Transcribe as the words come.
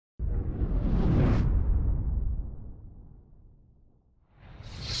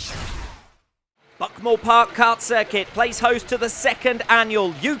Buckmore Park Kart Circuit plays host to the second annual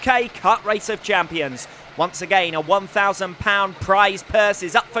UK Kart Race of Champions. Once again, a £1,000 prize purse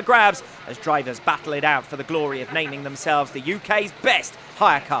is up for grabs as drivers battle it out for the glory of naming themselves the UK's best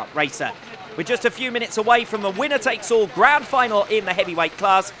hire kart racer. We're just a few minutes away from the winner-takes-all grand final in the heavyweight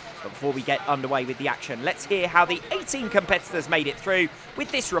class. But before we get underway with the action, let's hear how the 18 competitors made it through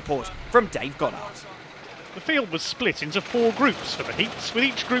with this report from Dave Goddard. The field was split into 4 groups for the heats, with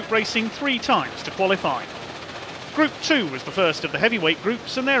each group racing 3 times to qualify. Group 2 was the first of the heavyweight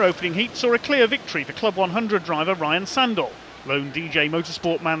groups, and their opening heat saw a clear victory for Club 100 driver Ryan Sandall. Lone DJ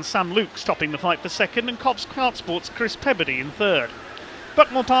Motorsport man Sam Lukes topping the fight for second, and Cobbs Kart Sport's Chris Pebbody in third.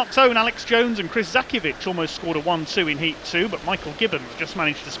 Buckmore Park's own Alex Jones and Chris Zakiewicz almost scored a 1-2 in Heat 2, but Michael Gibbons just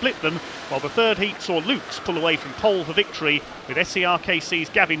managed to split them, while the third heat saw Lukes pull away from pole for victory, with SERKC's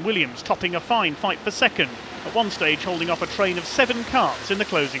Gavin Williams topping a fine fight for second, at one stage holding off a train of 7 karts in the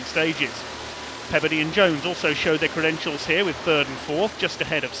closing stages. Pebbody and Jones also showed their credentials here with third and fourth, just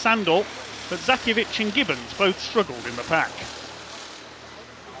ahead of Sandall, but Zakiewicz and Gibbons both struggled in the pack.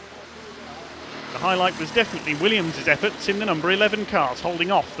 The highlight was definitely Williams' efforts in the number 11 cars, holding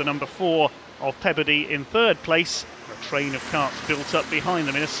off the number 4 of Pebbody in third place. A train of karts built up behind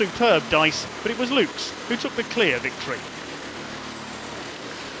them in a superb dice, but it was Lukes who took the clear victory.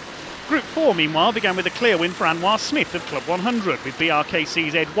 Group 4, meanwhile, began with a clear win for Anwar Smith of Club 100, with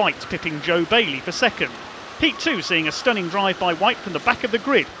BRKC's Ed White pipping Joe Bailey for second. Heat 2 seeing a stunning drive by White from the back of the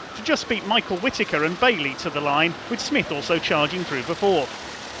grid to just beat Michael Whittaker and Bailey to the line, with Smith also charging through for fourth.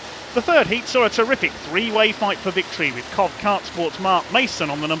 The third heat saw a terrific 3-way fight for victory, with Cov Kart Sports' Mark Mason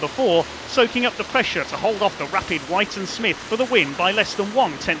on the number 4, soaking up the pressure to hold off the rapid White and Smith for the win by less than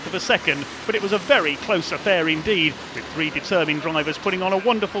 1/10 of a second, but it was a very close affair indeed, with 3 determined drivers putting on a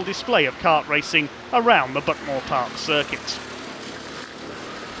wonderful display of kart racing around the Buckmore Park Circuit.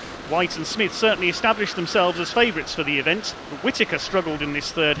 White and Smith certainly established themselves as favourites for the event, but Whittaker struggled in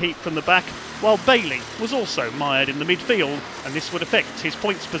this third heat from the back, while Bailey was also mired in the midfield, and this would affect his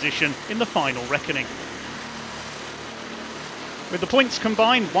points position in the final reckoning. With the points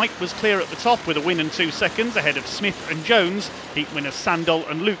combined, White was clear at the top with a win and 2 seconds ahead of Smith and Jones, heat winners Sandall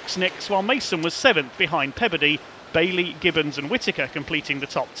and Lukes next, while Mason was 7th behind Pebbody, Bailey, Gibbons and Whittaker completing the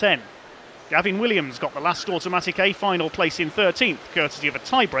top 10. Gavin Williams got the last automatic A final place in 13th, courtesy of a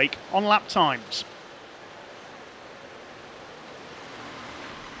tie-break on lap times.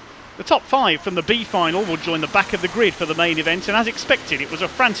 The top 5 from the B final will join the back of the grid for the main event, and as expected it was a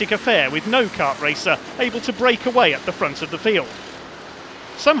frantic affair with no kart racer able to break away at the front of the field.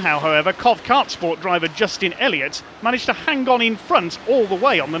 Somehow, however, Cov Kart Sport driver Justin Elliott managed to hang on in front all the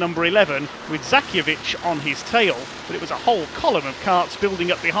way on the number 11, with Zakiewicz on his tail, but it was a whole column of karts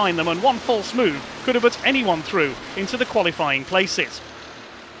building up behind them, and one false move could have put anyone through into the qualifying places.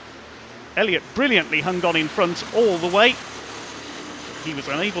 Elliott brilliantly hung on in front all the way. He was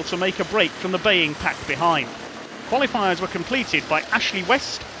unable to make a break from the baying pack behind. Qualifiers were completed by Ashley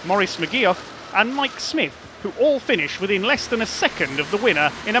West, Maurice McGeoch and Mike Smith, who all finished within less than a second of the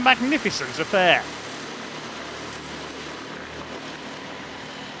winner in a magnificent affair.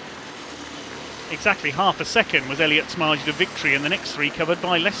 Exactly half a second was Elliott's margin of victory, and the next 3 covered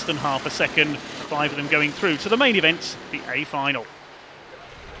by less than half a second, 5 of them going through to the main event, the A final.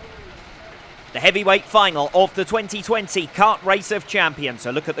 The heavyweight final of the 2020 Kart Race of Champions.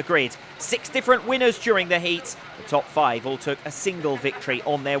 So look at the grid. 6 different winners during the heats. The top 5 all took a single victory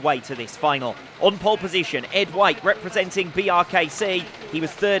on their way to this final. On pole position, Ed White representing BRKC. He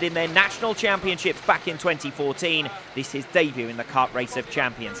was 3rd in their national championships back in 2014. This is his debut in the Kart Race of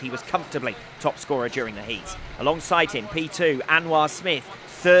Champions. He was comfortably top scorer during the heats. Alongside him, P2, Anwar Smith,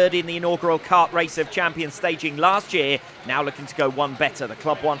 3rd in the inaugural Kart Race of Champions staging last year, now looking to go one better, the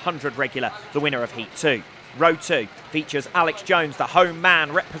Club 100 regular, the winner of Heat 2. Row 2 features Alex Jones, the home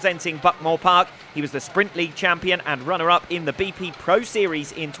man representing Buckmore Park. He was the Sprint League champion and runner-up in the BP Pro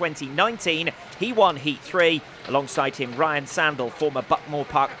Series in 2019. He won Heat 3. Alongside him, Ryan Sandall, former Buckmore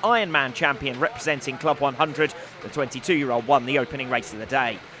Park Ironman champion representing Club 100. The 22-year-old won the opening race of the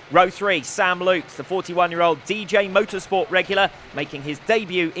day. Row 3, Sam Lukes, the 41-year-old DJ Motorsport regular, making his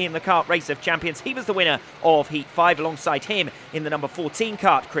debut in the Kart Race of Champions. He was the winner of Heat 5. Alongside him in the number 14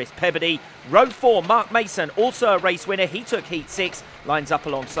 kart, Chris Pebbody. Row 4, Mark Mason, also a race winner. He took Heat 6, lines up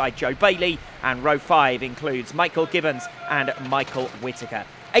alongside Joe Bailey. And row 5 includes Michael Gibbons and Michael Whittaker.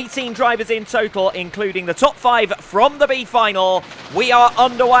 18 drivers in total, including the top 5 from the B final. We are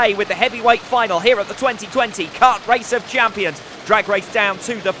underway with the heavyweight final here at the 2020 Kart Race of Champions. drag race down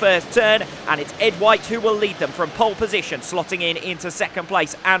to the first turn, and it's Ed White who will lead them from pole position, slotting in into second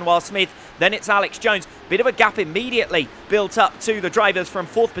place. Anwar Smith, then it's Alex Jones. Bit of a gap immediately built up to the drivers from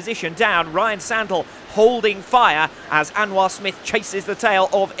fourth position down. Ryan Sandel holding fire as Anwar Smith chases the tail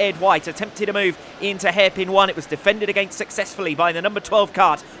of Ed White. Attempted a move into hairpin 1. It was defended against successfully by the number 12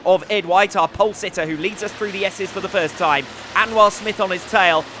 kart of Ed White, our pole sitter, who leads us through the S's for the first time. Anwar Smith on his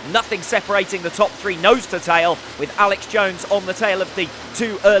tail. Nothing separating the top three nose to tail, with Alex Jones on the tail of the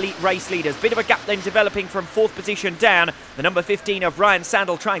two early race leaders. Bit of a gap then developing from fourth position down. The number 15 of Ryan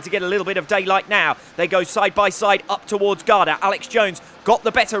Sandel trying to get a little bit of daylight now. They go side by side up towards Garda. Alex Jones got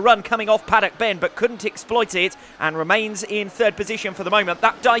the better run coming off Paddock Bend, but couldn't exploit it and remains in third position for the moment.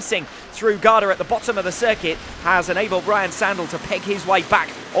 That dicing through Garda at the bottom of the circuit has enabled Ryan Sandel to peg his way back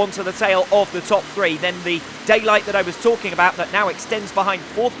onto the tail of the top three. Then the daylight that I was talking about that now extends behind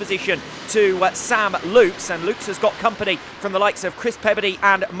fourth position to Sam Lukes, and Lukes has got company from the likes of Chris Pebbody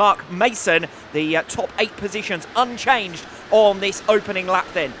and Mark Mason. The top 8 positions unchanged on this opening lap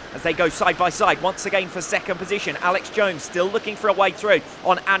then, as they go side by side once again for second position. Alex Jones still looking for a way through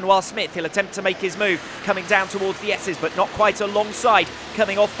on Anwar Smith. He'll attempt to make his move coming down towards the S's, but not quite alongside,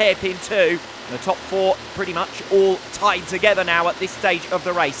 coming off hairpin 2. The top 4 pretty much all tied together now at this stage of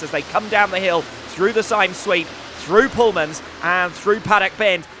the race as they come down the hill through the Symes sweep, through Pullmans and through Paddock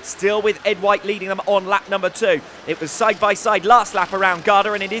Bend, still with Ed White leading them on lap number 2. It was side by side last lap around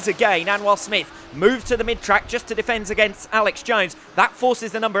Garda, and it is again. Anwar Smith moved to the mid-track just to defend against Alex Jones. That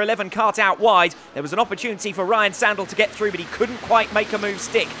forces the number 11 kart out wide. There was an opportunity for Ryan Sandel to get through, but he couldn't quite make a move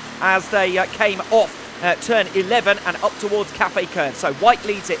stick as they came off turn 11 and up towards Cafe Curve. So White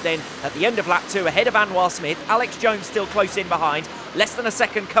leads it then at the end of lap 2 ahead of Anwar Smith. Alex Jones still close in behind. Less than a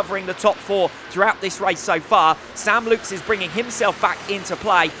second covering the top 4 throughout this race so far. Sam Lukes is bringing himself back into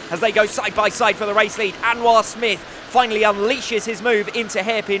play as they go side by side for the race lead. Anwar Smith finally unleashes his move into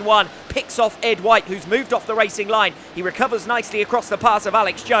hairpin 1, picks off Ed White, who's moved off the racing line. He recovers nicely across the path of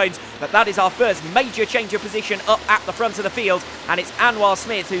Alex Jones, but that is our first major change of position up at the front of the field, and it's Anwar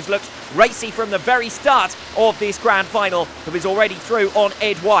Smith, who's looked racy from the very start of this grand final, who is already through on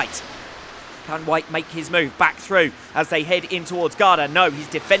Ed White. Can White make his move back through as they head in towards Garda? No, he's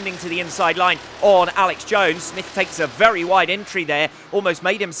defending to the inside line on Alex Jones. Smith takes a very wide entry there, almost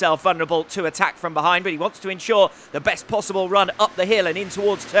made himself vulnerable to attack from behind, but he wants to ensure the best possible run up the hill and in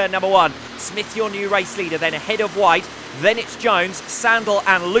towards turn number 1. Smith, your new race leader, then ahead of White. Then it's Jones, Sandel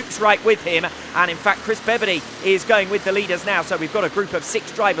and Lukes right with him. And in fact, Chris Pebbody is going with the leaders now. So we've got a group of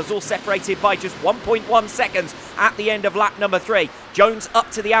 6 drivers all separated by just 1.1 seconds at the end of lap number 3. Jones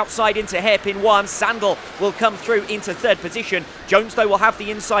up to the outside into hairpin 1. Sandel will come through into third position. Jones, though, will have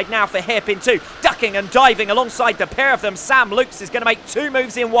the inside now for hairpin 2. Ducking and diving alongside the pair of them. Sam Lukes is going to make 2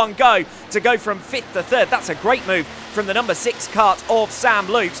 moves in one go to go from 5th to 3rd. That's a great move from the number 6 kart of Sam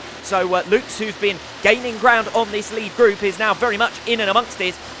Lukes. So Lukes, who's been gaining ground on this lead group, is now very much in and amongst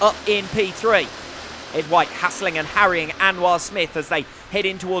it up in P3. Ed White hassling and harrying Anwar Smith as they head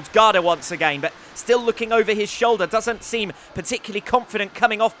in towards Garda once again, but still looking over his shoulder. Doesn't seem particularly confident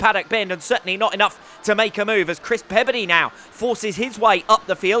coming off Paddock Bend, and certainly not enough to make a move as Chris Pebbody now forces his way up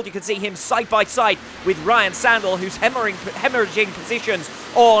the field. You can see him side by side with Ryan Sandel, who's hemorrhaging positions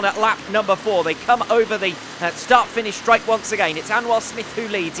on lap number 4. They come over the start-finish strike once again. It's Anwar Smith who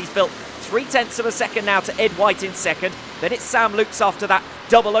leads. He's built 0.3 of a second now to Ed White in second. Then it's Sam Lukes after that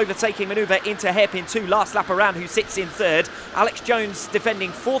double overtaking manoeuvre into hairpin 2 last lap around, who sits in 3rd. Alex Jones defending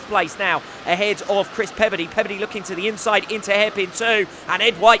 4th place now ahead of Chris Pebbody. Pebbody looking to the inside into hairpin 2, and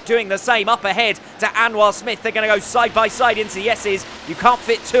Ed White doing the same up ahead to Anwar Smith. They're going to go side by side into the S's. You can't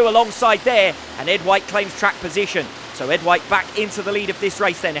fit 2 alongside there, and Ed White claims track position. So Ed White back into the lead of this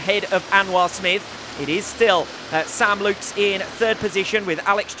race then, ahead of Anwar Smith. It is still Sam Lukes in 3rd position with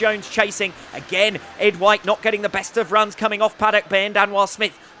Alex Jones chasing. Again, Ed White not getting the best of runs coming off Paddock Bend. Anwar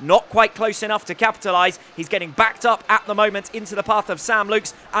Smith not quite close enough to capitalise. He's getting backed up at the moment into the path of Sam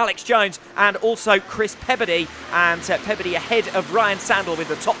Lukes, Alex Jones and also Chris Pebbody. And Pebbody ahead of Ryan Sandel with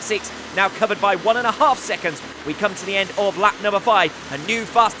the top 6 now covered by 1.5 seconds. We come to the end of lap number 5. A new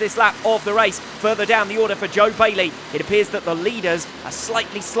fastest lap of the race. Further down the order for Joe Bailey. It appears that the leaders are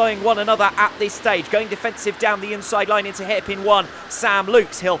slightly slowing one another at this stage. Going defensive down the inside line into hairpin 1. Sam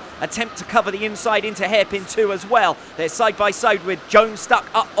Lukes, he'll attempt to cover the inside into hairpin 2 as well. They're side by side with Jones stuck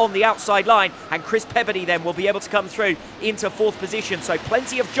up on the outside line, and Chris Pebbody then will be able to come through into 4th position. So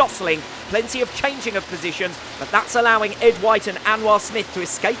plenty of jostling, plenty of changing of positions, but that's allowing Ed White and Anwar Smith to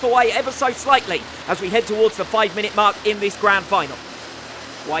escape away ever so slightly as we head towards the 5-minute mark in this grand final.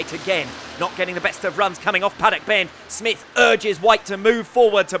 White again not getting the best of runs coming off Paddock Bend. Smith urges White to move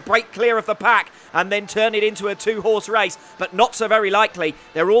forward to break clear of the pack and then turn it into a two-horse race, but not so very likely.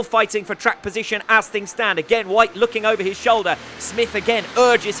 They're all fighting for track position as things stand. Again, White looking over his shoulder. Smith again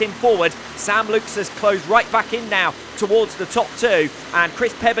urges him forward. Sam Lukes has closed right back in now towards the top two, and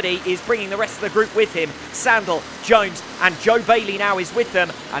Chris Peabody is bringing the rest of the group with him. Sandel, Jones and Joe Bailey now is with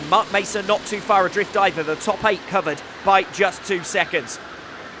them, and Mark Mason not too far adrift either. The top 8 covered by just 2 seconds.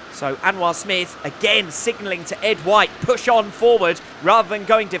 So Anwar Smith again signalling to Ed White, push on forward rather than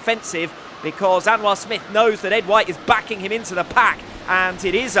going defensive, because Anwar Smith knows that Ed White is backing him into the pack, and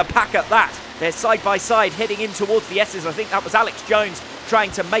it is a pack at that. They're side by side heading in towards the S's. I think that was Alex Jones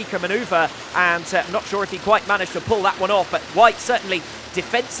trying to make a manoeuvre, and I'm not sure if he quite managed to pull that one off, but White certainly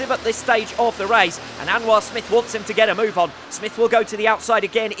defensive at this stage of the race, and Anwar Smith wants him to get a move on. Smith will go to the outside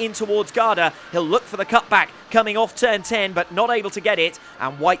again in towards Garda. He'll look for the cutback coming off turn 10, but not able to get it,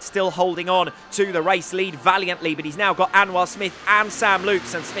 and White still holding on to the race lead valiantly, but he's now got Anwar Smith and Sam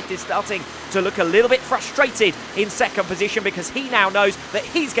Lukes, and Smith is starting to look a little bit frustrated in second position because he now knows that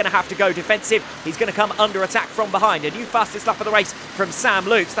he's going to have to go defensive. He's going to come under attack from behind. A new fastest lap of the race from Sam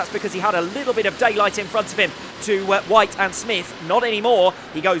Lukes. That's because he had a little bit of daylight in front of him to White and Smith. Not anymore.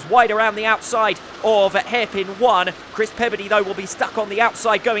 He goes wide around the outside of hairpin 1. Chris Peabody, though, will be stuck on the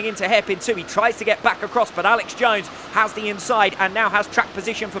outside going into hairpin 2. He tries to get back across, but Alex Jones has the inside and now has track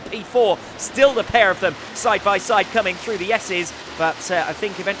position for P4. Still the pair of them side by side coming through the S's, but I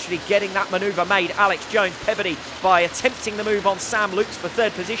think eventually getting that manoeuvre made. Alex Jones, Peabody, by attempting the move on Sam Lukes for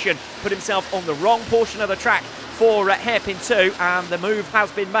third position, put himself on the wrong portion of the track for hairpin 2, and the move has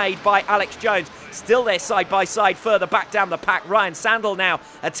been made by Alex Jones. Still there side by side further back down the pack. Ryan Sandel now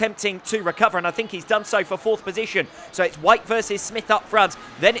attempting to recover, and I think he's done so for fourth position. So it's White versus Smith up front,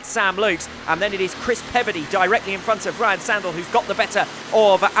 then it's Sam Lukes, and then it is Chris Peabody directly in front of Ryan Sandel, who's got the better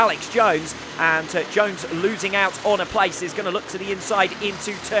of Alex Jones, and Jones losing out on a place is going to look to the inside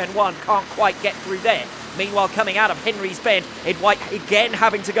into turn 1. Can't quite get through there. Meanwhile, coming out of Henry's Bend, Ed White again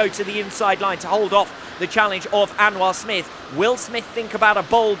having to go to the inside line to hold off the challenge of Anwar Smith. Will Smith think about a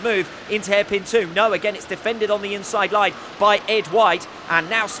bold move into hairpin 2? No, again it's defended on the inside line by Ed White, and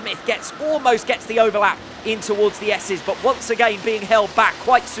now Smith almost gets the overlap in towards the S's, but once again being held back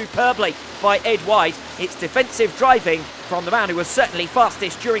quite superbly by Ed White. It's defensive driving from the man who was certainly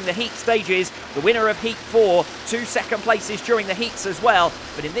fastest during the heat stages, the winner of heat 4, 2 second places during the heats as well,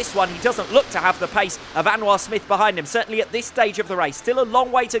 but in this one he doesn't look to have the pace of Anwar Smith behind him, certainly at this stage of the race. Still a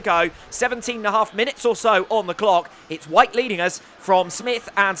long way to go, 17.5 minutes or so on the clock. It's White leading us from Smith,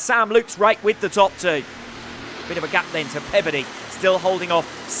 and Sam Lukes right with the top 2. Bit of a gap then to Peabody, still holding off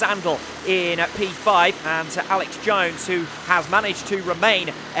Sandel in P5, and Alex Jones, who has managed to remain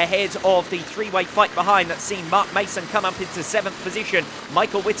ahead of the three-way fight behind that's seen Mark Mason come up into 7th position,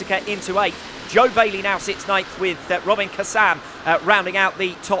 Michael Whitaker into 8th. Joe Bailey now sits 9th with Robin Kassam rounding out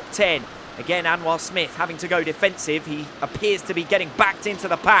the top 10. Again, Anwar Smith having to go defensive. He appears to be getting backed into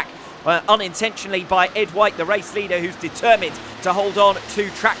the pack unintentionally by Ed White, the race leader, who's determined to hold on to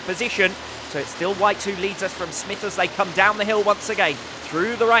track position. So it's still White who leads us from Smith as they come down the hill once again.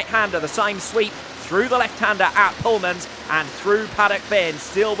 Through the right-hander, the same sweep, through the left-hander at Pullman's, and through Paddock Bend,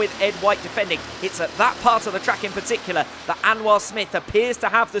 still with Ed White defending. It's at that part of the track in particular that Anwar Smith appears to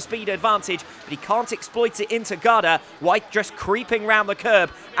have the speed advantage, but he can't exploit it into Garda. White just creeping round the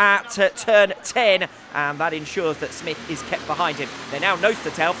curb at turn 10, and that ensures that Smith is kept behind him. They're now nose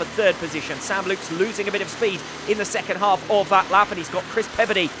to tail for third position. Sam Lukes losing a bit of speed in the second half of that lap, and he's got Chris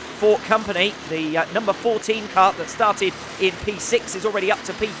Peabody for company. The number 14 kart that started in P6 is already up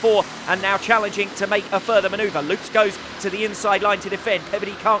to P4 and now challenging to make a further manoeuvre. Lukes goes to the inside line to defend.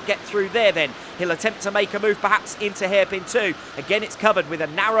 Peabody can't get through there then. He'll attempt to make a move perhaps into hairpin 2. Again, it's covered with a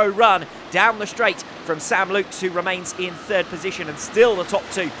narrow run down the straight from Sam Lukes, who remains in third position, and still the top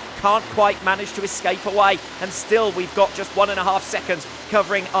 2 can't quite manage to escape away, and still we've got just 1.5 seconds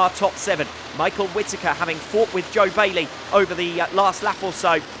covering our top 7. Michael Whitaker, having fought with Joe Bailey over the last lap or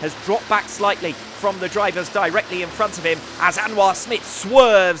so, has dropped back slightly from the drivers directly in front of him as Anwar Smith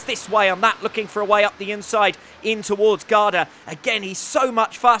swerves this way and that, looking for a way up the inside in towards Garda. Again, he's so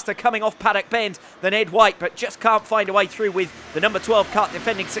much faster coming off Paddock Bend than Ed White, but just can't find a way through with the number 12 kart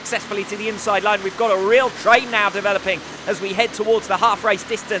defending successfully to the inside line. We've got a real train now developing as we head towards the half race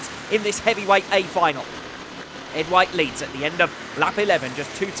distance in this heavyweight A final. Ed White leads at the end of Lap 11, just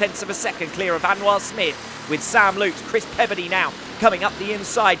 0.2 of a second clear of Anwar Smith, with Sam Lukes. Chris Peabody now coming up the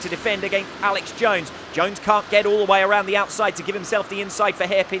inside to defend against Alex Jones. Jones can't get all the way around the outside to give himself the inside for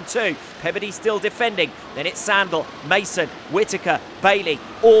hairpin 2. Peabody still defending. Then it's Sandel, Mason, Whittaker, Bailey,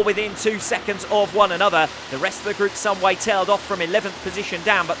 all within 2 seconds of one another. The rest of the group some way tailed off from 11th position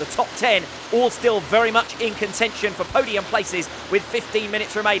down, but the top 10 all still very much in contention for podium places with 15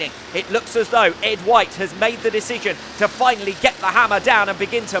 minutes remaining. It looks as though Ed White has made the decision to finally get the hammer down and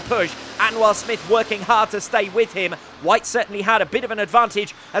begin to push. Anwar Smith working hard to stay with him. White certainly had a bit of an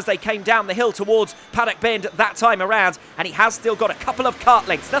advantage as they came down the hill towards Paddock Bend that time around, and he has still got a couple of kart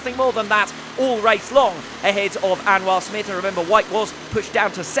lengths, nothing more than that, all race long ahead of Anwar Smith. And remember, White was pushed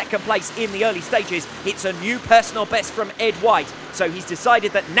down to second place in the early stages. It's a new personal best from Ed White, so he's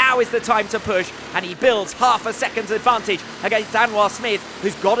decided that now is the time to push, and he builds half a second's advantage against Anwar Smith,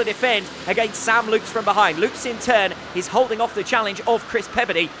 who's got to defend against Sam Lukes from behind. Lukes in turn is holding off the challenge of Chris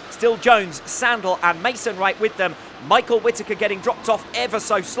Peabody. Still Jones, Sandel and Mason right with them. Michael Whittaker getting dropped off ever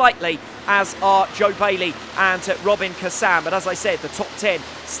so slightly, as are Joe Bailey and Robin Kassam. But as I said, the top 10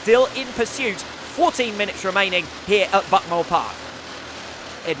 still in pursuit. 14 minutes remaining here at Buckmore Park.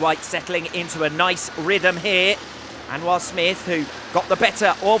 Ed White settling into a nice rhythm here. Anwar Smith, who got the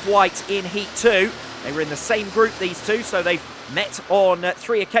better of White in Heat 2. They were in the same group, these two, so they've met on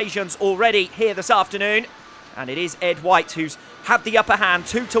 3 occasions already here this afternoon. And it is Ed White who's had the upper hand,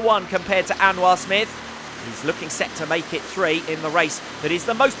 2-1 compared to Anwar Smith. He's looking set to make it 3 in the race that is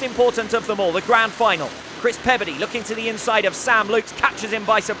the most important of them all, the grand final. Chris Peabody looking to the inside of Sam Lukes, catches him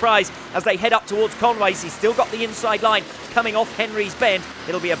by surprise as they head up towards Conway's. He's still got the inside line coming off Henry's Bend.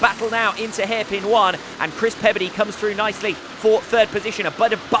 It'll be a battle now into hairpin 1, and Chris Peabody comes through nicely for third position. A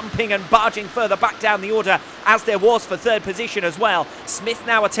bit of bumping and barging further back down the order, as there was for third position as well. Smith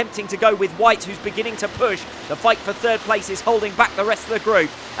now attempting to go with White, who's beginning to push. The fight for third place is holding back the rest of the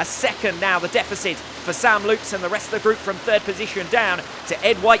group. A second now the deficit for Sam Lukes and the rest of the group from third position down to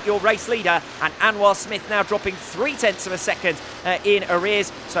Ed White, your race leader, and Anwar Smith now dropping 0.3 of a second in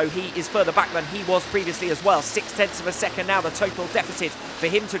arrears, so he is further back than he was previously as well. 0.6 of a second now the total deficit for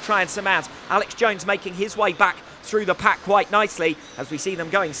him to try and surmount. Alex Jones making his way back through the pack quite nicely as we see them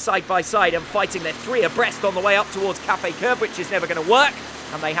going side by side and fighting. They're 3 abreast on the way up towards Cafe Curb, which is never going to work,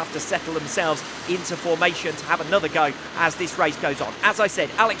 and they have to settle themselves into formation to have another go as this race goes on. As I said,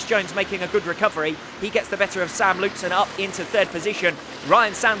 Alex Jones making a good recovery. He gets the better of Sam Lukes and up into third position.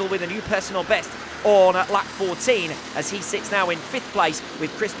 Ryan Sandel with a new personal best on lap 14 as he sits now in 5th place,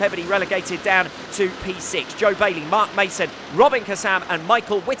 with Chris Peabody relegated down to P6. Joe Bailey, Mark Mason, Robin Kassam and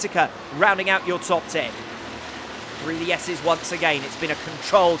Michael Whittaker rounding out your top 10. 3 yeses once again. It's been a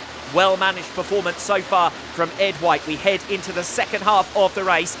controlled, well-managed performance so far from Ed White. We head into the second half of the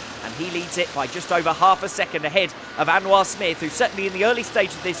race, and he leads it by just over half a second ahead of Anwar Smith, who certainly in the early stage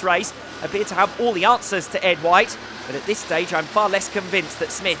of this race appeared to have all the answers to Ed White. But at this stage, I'm far less convinced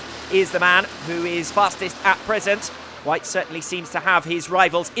that Smith is the man who is fastest at present. White certainly seems to have his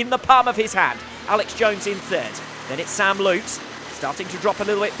rivals in the palm of his hand. Alex Jones in third. Then it's Sam Lukes, starting to drop a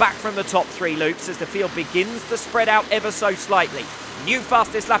little bit back from the top 3 Lukes as the field begins to spread out ever so slightly. New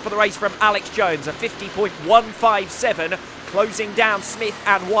fastest lap of the race from Alex Jones, a 50.157, closing down Smith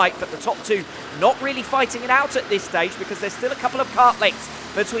and White, but the top 2 not really fighting it out at this stage because there's still a couple of kart lengths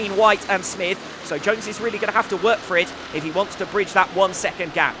between White and Smith, so Jones is really going to have to work for it if he wants to bridge that 1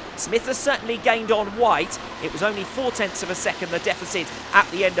 second gap. Smith has certainly gained on White. It was only 0.4 of a second the deficit at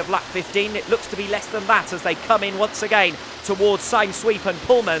the end of lap 15. It looks to be less than that as they come in once again towards Sign Sweep and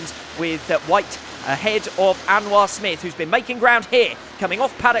Pullman's, with White ahead of Anwar Smith, who's been making ground here, coming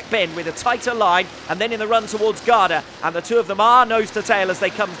off Paddock Bend with a tighter line, and then in the run towards Garda, and the two of them are nose to tail as they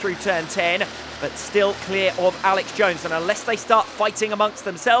come through turn 10, but still clear of Alex Jones. And unless they start fighting amongst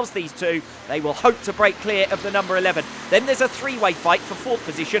themselves, these two, they will hope to break clear of the number 11. Then there's a 3-way fight for 4th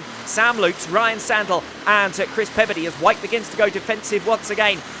position. Sam Lukes, Ryan Sandel and Chris Peabody, as White begins to go defensive once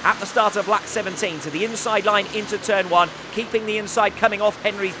again at the start of lap 17 to the inside line into turn 1, keeping the inside coming off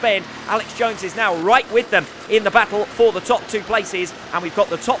Henry's Bend. Alex Jones is now right with them in the battle for the top 2 places, and we've got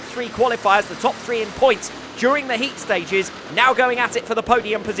the top 3 qualifiers, the top 3 in points during the heat stages, now going at it for the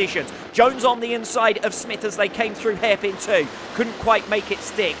podium positions. Jones on the inside of Smith as they came through hairpin 2. Couldn't quite make it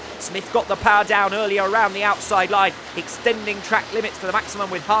stick. Smith got the power down earlier around the outside line, extending track limits to the maximum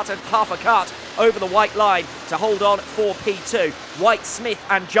with half a kart over the white line to hold on for P2. White, Smith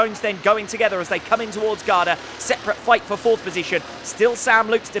and Jones then going together as they come in towards Garda. Separate fight for 4th position. Still Sam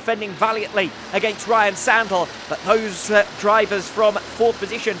Lukes defending valiantly against Ryan Sandel, but those drivers from 4th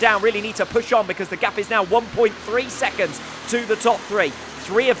position down really need to push on because the gap is now 1.3 seconds to the top 3.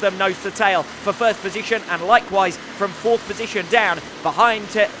 3 of them nose to tail for first position, and likewise from 4th position down behind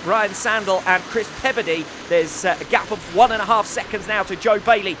Ryan Sandel and Chris Pebbody. There's a gap of 1.5 seconds now to Joe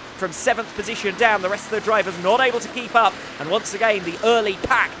Bailey from 7th position down. The rest of the drivers not able to keep up, and once again the early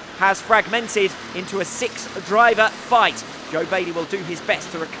pack has fragmented into a 6-driver fight. Joe Bailey will do his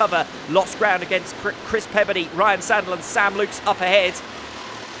best to recover lost ground against Chris Pebbody, Ryan Sandel and Sam Lukes up ahead.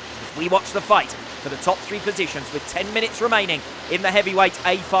 As we watch the fight for the top 3 positions with 10 minutes remaining in the heavyweight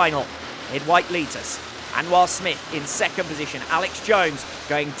A final. Ed White leads us. Anwar Smith in 2nd position. Alex Jones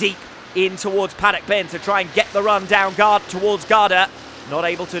going deep in towards Paddock Bend to try and get the run down towards Garda. Not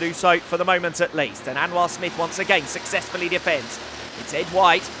able to do so for the moment at least. And Anwar Smith once again successfully defends. It's Ed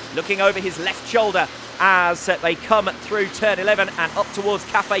White looking over his left shoulder as they come through turn 11 and up towards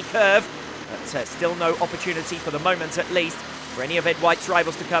Cafe Curve. But still no opportunity for the moment at least for any of Ed White's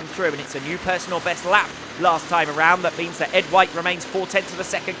rivals to come through, and it's a new personal best lap last time around. That means that Ed White remains 4/10 of a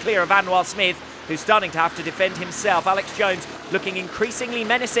second clear of Anwar Smith, who's starting to have to defend himself. Alex Jones looking increasingly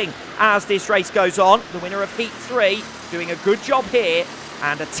menacing as this race goes on. The winner of Heat 3 doing a good job here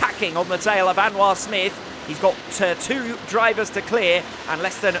and attacking on the tail of Anwar Smith. He's got 2 drivers to clear and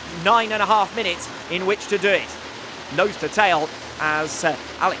less than 9.5 minutes in which to do it. Nose to tail as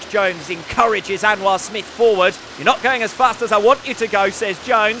Alex Jones encourages Anwar Smith forward. "You're not going as fast as I want you to go," says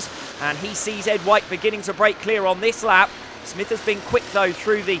Jones, and he sees Ed White beginning to break clear on this lap. Smith has been quick though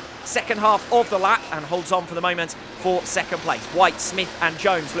through the second half of the lap and holds on for the moment for 2nd place. White, Smith and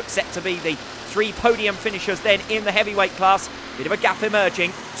Jones look set to be the 3 podium finishers then in the heavyweight class. Bit of a gap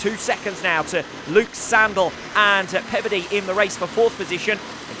emerging. 2 seconds now to Luke, Sandel and Pebbody in the race for 4th position.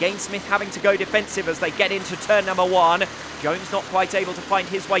 Again, Smith having to go defensive as they get into turn number 1. Jones not quite able to find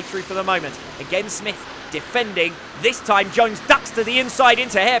his way through for the moment. Again, Smith defending. This time Jones ducks to the inside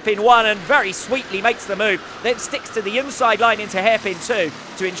into hairpin 1 and very sweetly makes the move. Then sticks to the inside line into hairpin 2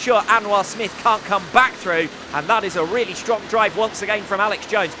 to ensure Anwar Smith can't come back through. And that is a really strong drive once again from Alex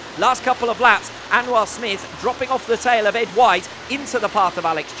Jones. Last couple of laps, Anwar Smith dropping off the tail of Ed White into the path of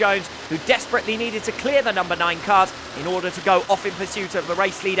Alex Jones, who desperately needed to clear the number 9 cart in order to go off in pursuit of the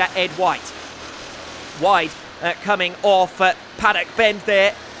race leader Ed White. Wide coming off Paddock Bend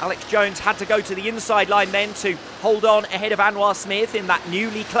there. Alex Jones had to go to the inside line then to hold on ahead of Anwar Smith in that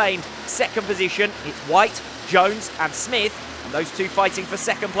newly claimed 2nd position. It's White, Jones and Smith, and those 2 fighting for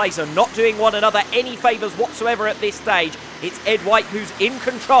 2nd place are not doing one another any favours whatsoever at this stage. It's Ed White who's in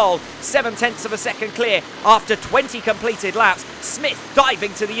control, 7/10 of a second clear after 20 completed laps. Smith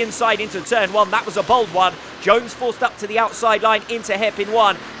diving to the inside into turn 1, that was a bold one. Jones forced up to the outside line into hairpin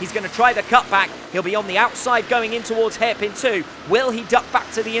 1. He's going to try the cutback. He'll be on the outside going in towards hairpin 2. Will he duck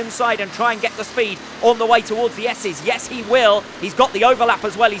back to the inside and try and get the speed on the way towards the S's? Yes, he will. He's got the overlap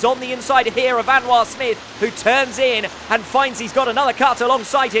as well. He's on the inside here of Anwar Smith, who turns in and finds he's got another kart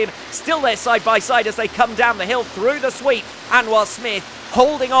alongside him. Still there side by side as they come down the hill through the sweep. Anwar Smith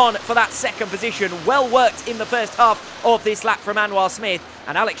holding on for that 2nd position. Well worked in the first half of this lap from Anwar Smith.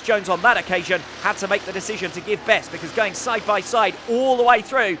 And Alex Jones on that occasion had to make the decision to give best, because going side by side all the way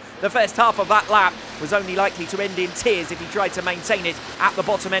through the first half of that lap was only likely to end in tears if he tried to maintain it at the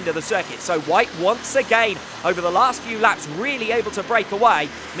bottom end of the circuit. So White once again over the last few laps really able to break away.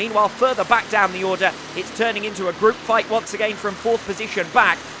 Meanwhile, further back down the order, it's turning into a group fight once again from 4th position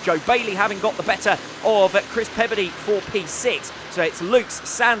back. Joe Bailey having got the better of Chris Pebbody for P6. So it's Lukes,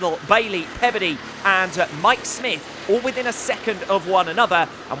 Sandel, Bailey, Pebbody and Mike Smith all within a second of one another.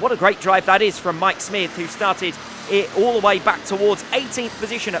 And what a great drive that is from Mike Smith, who started it all the way back towards 18th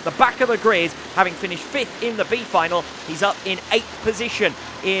position at the back of the grid, having finished 5th in the B final. He's up in 8th position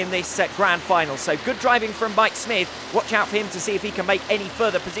in this grand final. So good driving from Mike Smith. Watch out for him to see if he can make any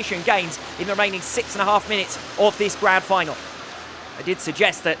further position gains in the remaining 6.5 minutes of this grand final. I did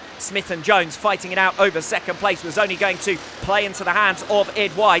suggest that Smith and Jones fighting it out over 2nd place was only going to play into the hands of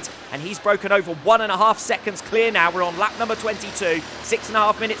Ed White, and he's broken over 1.5 seconds clear now. We're on lap number 22,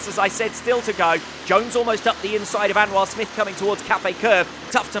 6.5 minutes as I said still to go. Jones almost up the inside of Anwar Smith coming towards Cafe Curve.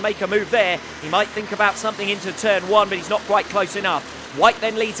 Tough to make a move there. He might think about something into turn 1, but he's not quite close enough. White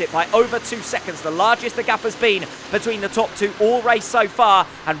then leads it by over 2 seconds, the largest the gap has been between the top 2 all race so far,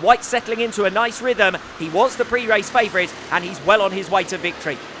 and White settling into a nice rhythm. He was the pre-race favourite and he's well on his way to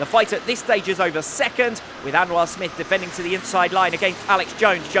victory. The fight at this stage is over 2nd, with Anwar Smith defending to the inside line against Alex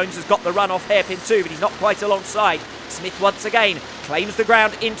Jones. Jones has got the run off hairpin 2, but he's not quite alongside. Smith once again claims the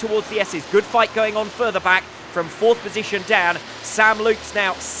ground in towards the S's. Good fight going on further back from 4th position down. Sam Lukes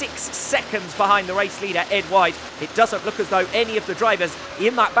now 6 seconds behind the race leader Ed White. It doesn't look as though any of the drivers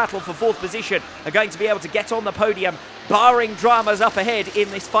in that battle for 4th position are going to be able to get on the podium barring dramas up ahead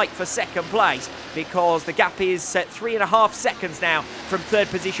in this fight for second place, because the gap is 3.5 seconds now from third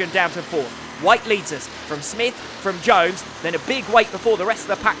position down to fourth. White leads us from Smith, from Jones, then a big wait before the rest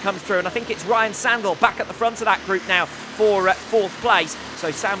of the pack comes through, and I think it's Ryan Sandel back at the front of that group now for fourth place.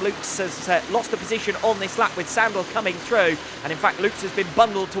 So Sam Lukes has lost a position on this lap with Sandel coming through, and in fact Lukes has been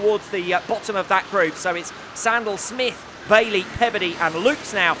bundled towards the bottom of that group. So it's Sandel, Smith, Bailey, Pebbody and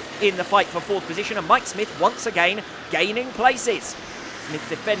Lukes now in the fight for fourth position, and Mike Smith once again gaining places. Smith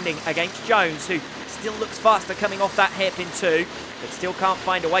defending against Jones, who still looks faster coming off that hairpin two, but still can't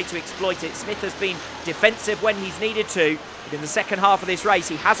find a way to exploit it. Smith has been defensive when he's needed to, but in the second half of this race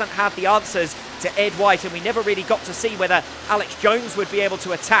he hasn't had the answers to Ed White, and we never really got to see whether Alex Jones would be able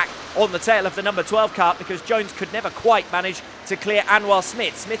to attack on the tail of the number 12 kart, because Jones could never quite manage to clear Anwar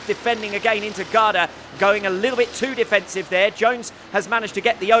Smith. Smith defending again into Garda, going a little bit too defensive there. Jones has managed to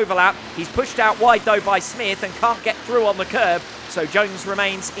get the overlap. He's pushed out wide though by Smith and can't get through on the curb. So Jones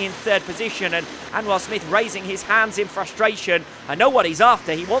remains in third position, and Anwar Smith raising his hands in frustration. I know what he's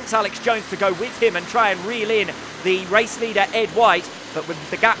after. He wants Alex Jones to go with him and try and reel in the race leader Ed White, but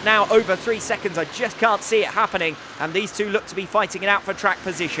with the gap now over 3 seconds, I just can't see it happening, and these two look to be fighting it out for track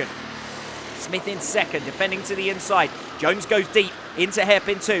position. Smith in second, defending to the inside. Jones goes deep into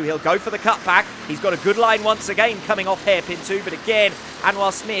hairpin two. He'll go for the cutback. He's got a good line once again coming off hairpin two, but again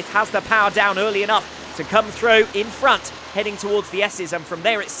Anwar Smith has the power down early enough to come through in front, heading towards the S's, and from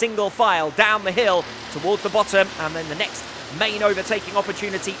there it's single file down the hill towards the bottom, and then the next main overtaking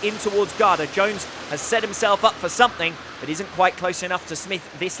opportunity in towards Garda. Jones has set himself up for something, but isn't quite close enough to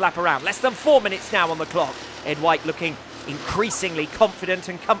Smith this lap around. Less than 4 minutes now on the clock. Ed White looking increasingly confident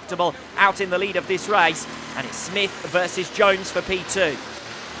and comfortable out in the lead of this race, and it's Smith versus Jones for P2.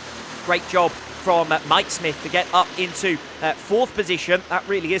 Great job from Mike Smith to get up into fourth position. That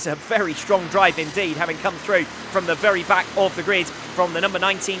really is a very strong drive indeed, having come through from the very back of the grid from the number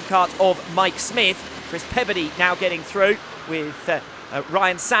 19 kart of Mike Smith. Chris Pebbody now getting through, with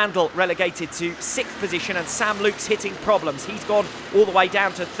Ryan Sandel relegated to 6th position, and Sam Lukes hitting problems. He's gone all the way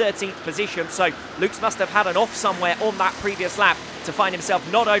down to 13th position, so Lukes must have had an off somewhere on that previous lap to find himself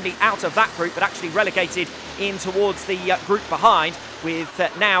not only out of that group but actually relegated in towards the group behind, with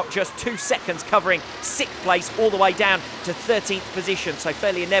now just 2 seconds covering 6th place all the way down to 13th position. So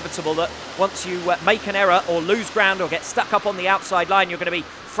fairly inevitable that once you make an error or lose ground or get stuck up on the outside line, you're going to be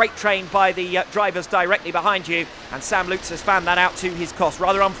freight trained by the drivers directly behind you, and Sam Lukes has found that out to his cost.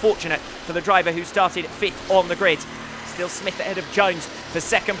 Rather unfortunate for the driver who started 5th on the grid. Still Smith ahead of Jones for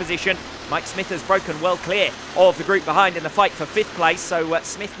 2nd position. Mike Smith has broken well clear of the group behind in the fight for 5th place, so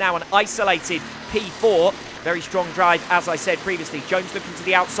Smith now an isolated P4. Very strong drive, as I said previously. Jones looking to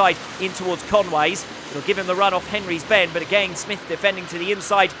the outside in towards Conway's. It'll give him the run off Henry's Bend, but again Smith defending to the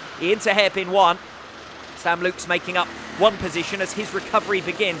inside into hairpin 1. Sam Lukes making up 1 position as his recovery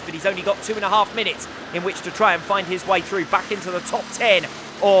begins, but he's only got 2.5 minutes in which to try and find his way through back into the top 10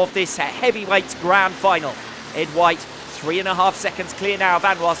 of this heavyweight grand final. Ed White 3.5 seconds clear now of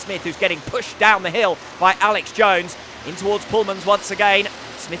Anwar Smith, who's getting pushed down the hill by Alex Jones. In towards Pullman's once again.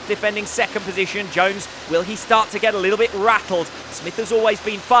 Smith defending 2nd position. Jones, will he start to get a little bit rattled? Smith has always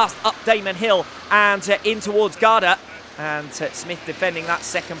been fast up Damon Hill and in towards Garda. And Smith defending that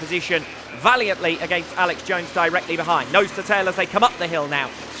 2nd position valiantly against Alex Jones directly behind. Nose to tail as they come up the hill now,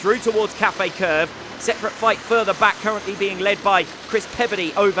 through towards Cafe Curve. Separate fight further back, currently being led by Chris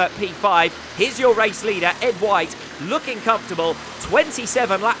Pebbody over P5. Here's your race leader, Ed White, looking comfortable.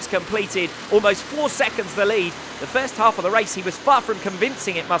 27 laps completed, almost 4 seconds the lead. The first half of the race he was far from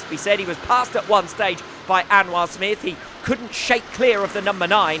convincing, it must be said. He was passed at one stage by Anwar Smith. He couldn't shake clear of the number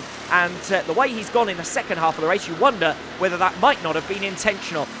 9, and the way he's gone in the second half of the race, you wonder whether that might not have been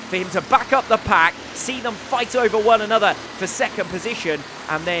intentional for him to back up the pack, see them fight over one another for 2nd position,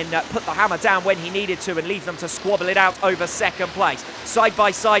 and then put the hammer down when he needed to and leave them to squabble it out over 2nd place. Side by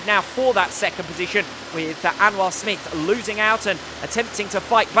side now for that 2nd position, with Anwar Smith losing out and attempting to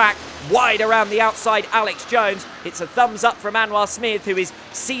fight back. Wide around the outside, Alex Jones. It's a thumbs up from Anwar Smith, who is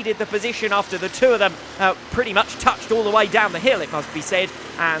ceded the position after the two of them pretty much touched all the way down the hill, it must be said.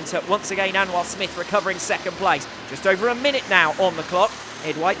 And once again, Anwar Smith recovering 2nd place. Just over a minute now on the clock.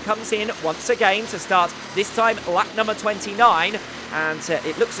 Ed White comes in once again to start, this time lap number 29. And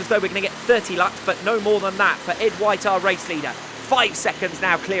it looks as though we're going to get 30 laps, but no more than that for Ed White, our race leader. 5 seconds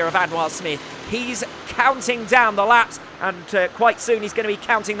now clear of Anwar Smith. He's counting down the laps, and quite soon he's going to be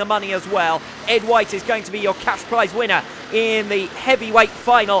counting the money as well. Ed White is going to be your cash prize winner in the heavyweight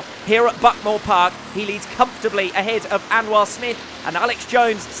final here at Buckmore Park. He leads comfortably ahead of Anwar Smith, and Alex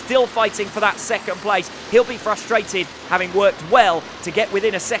Jones still fighting for that second place. He'll be frustrated, having worked well to get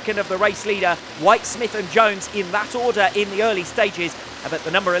within a second of the race leader. White, Smith and Jones in that order in the early stages, but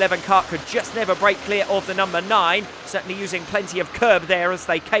the number 11 kart could just never break clear of the number 9, certainly using plenty of curb there as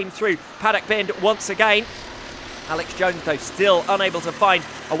they came through Paddock Bend once again. Alex Jones, though, still unable to find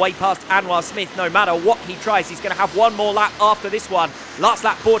a way past Anwar Smith. No matter what he tries, he's going to have one more lap after this one. Last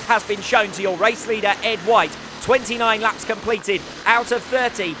lap board has been shown to your race leader, Ed White. 29 laps completed out of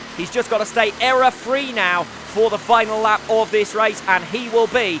 30. He's just got to stay error-free now for the final lap of this race, and he will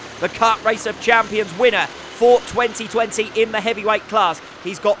be the Kart Race of Champions winner for 2020 in the heavyweight class.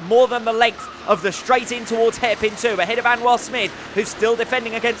 He's got more than the length of the straight in towards hairpin 2, ahead of Anwar Smith, who's still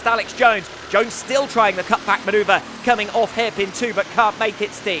defending against Alex Jones. Jones still trying the cutback manoeuvre, coming off hairpin 2, but can't make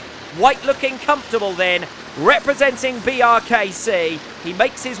it stick. White looking comfortable then, representing BRKC. He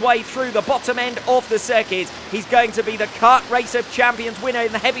makes his way through the bottom end of the circuit. He's going to be the Kart Race of Champions winner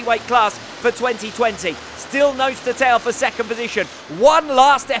in the heavyweight class for 2020. Still nose to tail for second position. One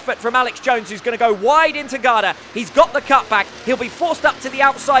last effort from Alex Jones, who's going to go wide into Garda. He's got the cutback. He'll be forced up to the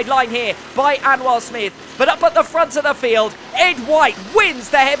outside line here by Anwar Smith. But up at the front of the field, Ed White wins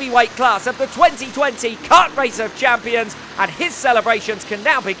the heavyweight class of the 2020 Kart Race of Champions, and his celebrations can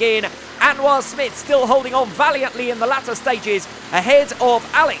now begin. Anwar Smith still holding on valiantly in the latter stages, ahead of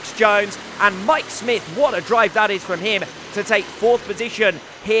Alex Jones, and Mike Smith. What a drive that is from him to take fourth position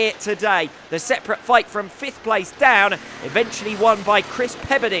here today. The separate fight from fifth place down, eventually won by Chris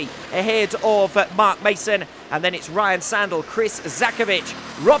Pebbody ahead of Mark Mason, and then it's Ryan Sandel, Chris Zakovic,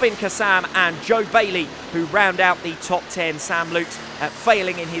 Robin Kassam and Joe Bailey who round out the top 10. Sam Lutz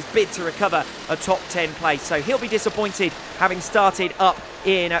failing in his bid to recover a top 10 place, so he'll be disappointed having started up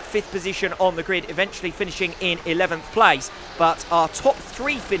in fifth position on the grid, eventually finishing in 11th place. But our top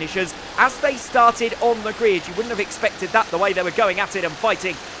three finishers, as they started on the grid, you wouldn't have expected that the way they were going at it and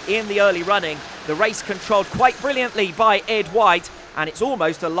fighting in the early running. The race controlled quite brilliantly by Ed White, and it's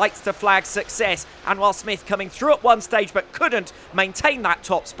almost a lights to flag success. Anwar Smith coming through at one stage but couldn't maintain that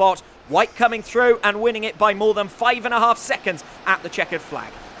top spot. White coming through and winning it by more than 5.5 seconds at the checkered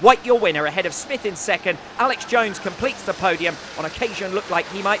flag. White your winner ahead of Smith in second. Alex Jones completes the podium. On occasion looked like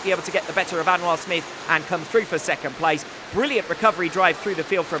he might be able to get the better of Anwar Smith and come through for second place. Brilliant recovery drive through the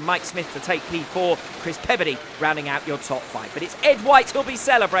field from Mike Smith to take P4. Chris Pebbody rounding out your top 5. But it's Ed White who'll be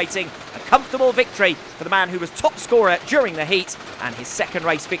celebrating a comfortable victory for the man who was top scorer during the heat, and his second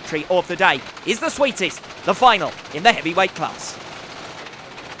race victory of the day is the sweetest, the final in the heavyweight class.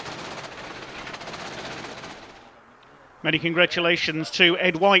 Many congratulations to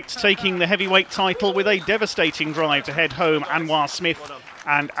Ed White, taking the heavyweight title with a devastating drive to head home Anwar Smith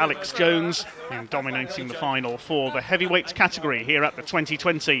and Alex Jones, and dominating the final for the heavyweight category here at the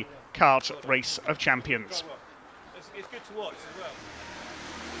 2020 Kart Race of Champions.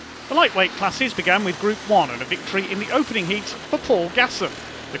 The lightweight classes began with Group 1 and a victory in the opening heat for Paul Gasson,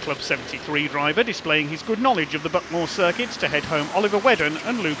 the Club 73 driver displaying his good knowledge of the Buckmore circuits to head home Oliver Wedden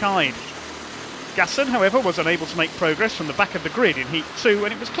and Luke Ide. Gasson, however, was unable to make progress from the back of the grid in Heat 2,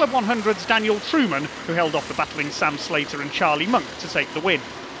 and it was Club 100's Daniel Truman who held off the battling Sam Slater and Charlie Monk to take the win.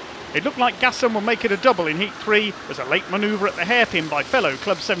 It looked like Gasson will make it a double in Heat 3 as a late manoeuvre at the hairpin by fellow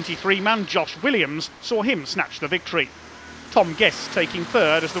Club 73 man Josh Williams saw him snatch the victory. Tom Guest taking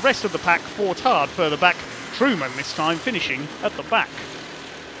third as the rest of the pack fought hard further back, Truman this time finishing at the back.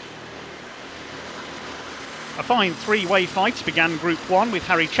 A fine three-way fight began Group 1 with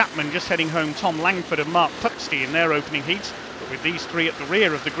Harry Chapman just heading home Tom Langford and Mark Puxty in their opening heat, but with these three at the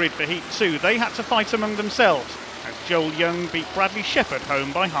rear of the grid for Heat 2, they had to fight among themselves as Joel Young beat Bradley Shepherd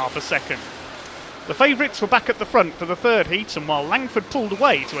home by half a second. The favourites were back at the front for the third heat, and while Langford pulled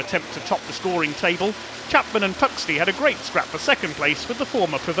away to attempt to top the scoring table, Chapman and Puxty had a great scrap for second place, with the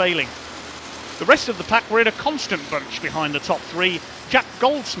former prevailing. The rest of the pack were in a constant bunch behind the top three, Jack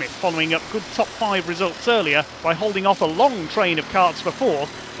Goldsmith following up good top 5 results earlier by holding off a long train of karts for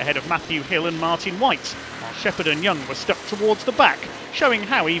fourth ahead of Matthew Hill and Martin White, while Shepherd and Young were stuck towards the back, showing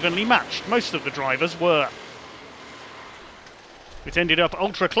how evenly matched most of the drivers were. It ended up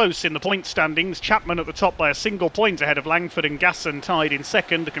ultra close in the point standings, Chapman at the top by a single point ahead of Langford and Gasson tied in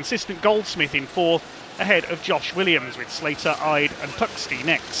second, the consistent Goldsmith in fourth ahead of Josh Williams, with Slater, Ide and Puxty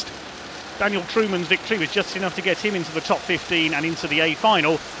next. Daniel Truman's victory was just enough to get him into the top 15 and into the A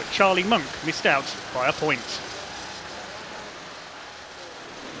final, but Charlie Monk missed out by a point.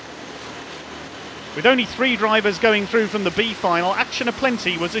 With only 3 drivers going through from the B final, action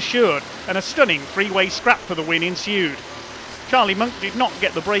aplenty was assured, and a stunning three-way scrap for the win ensued. Charlie Monk did not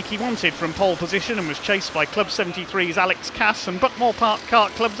get the break he wanted from pole position and was chased by Club 73's Alex Cass and Buckmore Park Kart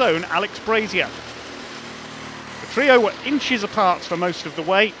Club's own Alex Brazier. The trio were inches apart for most of the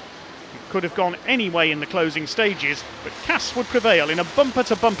way. It could have gone any way in the closing stages, but Cass would prevail in a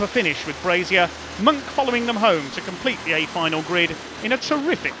bumper-to-bumper finish with Brazier, Monk following them home to complete the A final grid in a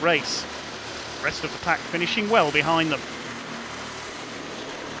terrific race. The rest of the pack finishing well behind them.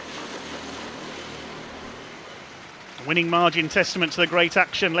 A winning margin testament to the great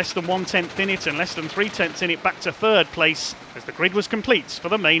action, less than 1/10 in it and less than 3/10 in it back to third place as the grid was complete for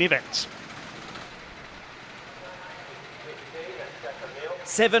the main event.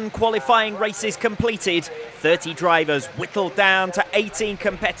 7 qualifying races completed, 30 drivers whittled down to 18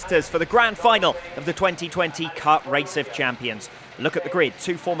 competitors for the grand final of the 2020 Kart Race of Champions. Look at the grid,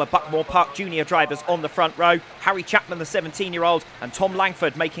 2 former Buckmore Park Junior drivers on the front row, Harry Chapman, the 17-year-old, and Tom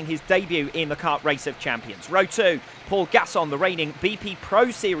Langford making his debut in the Kart Race of Champions. Row 2, Paul Gasson, the reigning BP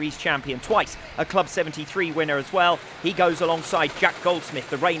Pro Series champion, twice a Club 73 winner as well. He goes alongside Jack Goldsmith,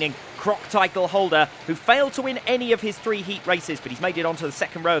 the reigning Croc title holder, who failed to win any of his 3 heat races, but he's made it onto the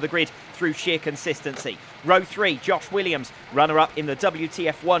second row of the grid through sheer consistency. Row 3, Josh Williams, runner-up in the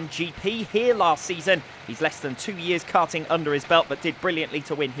WTF1 GP here last season. He's less than 2 years karting under his belt, but did brilliantly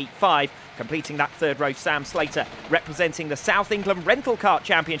to win Heat 5. Completing that third row, Sam Slater, representing the South England Rental Kart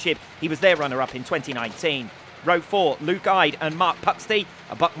Championship. He was their runner-up in 2019. Row 4, Luke Ide and Mark Puxty,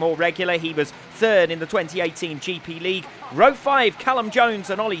 a Buckmore regular. He was third in the 2018 GP League. Row 5, Callum Jones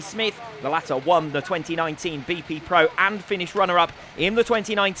and Ollie Smith. The latter won the 2019 BP Pro and finished runner-up in the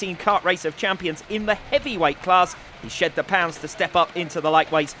 2019 Kart Race of Champions in the heavyweight class. He shed the pounds to step up into the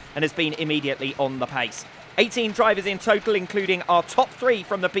lightweights and has been immediately on the pace. 18 drivers in total, including our top 3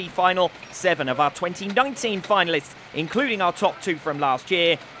 from the B final, 7 of our 2019 finalists, including our top 2 from last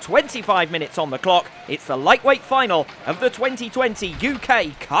year. 25 minutes on the clock. It's the lightweight final of the 2020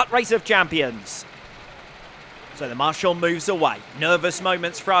 UK Kart Race of Champions. So the marshal moves away. Nervous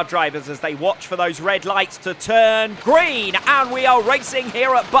moments for our drivers as they watch for those red lights to turn green. And we are racing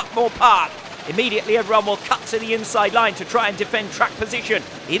here at Buckmore Park. Immediately everyone will cut to the inside line to try and defend track position.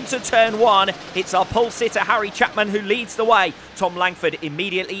 Into turn 1, it's our pole sitter Harry Chapman who leads the way. Tom Langford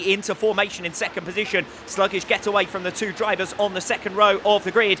immediately into formation in second position. Sluggish getaway from the 2 drivers on the second row of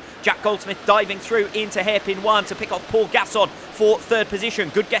the grid. Jack Goldsmith diving through into hairpin 1 to pick off Paul Gasson for third position.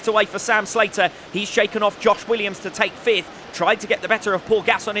 Good getaway for Sam Slater. He's shaken off Josh Williams to take 5th. Tried to get the better of Paul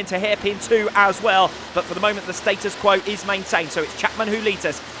Gasson into hairpin 2 as well, but for the moment the status quo is maintained. So it's Chapman who leads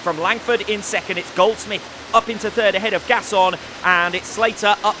us. From Langford in second, it's Goldsmith up into third ahead of Gasson, and it's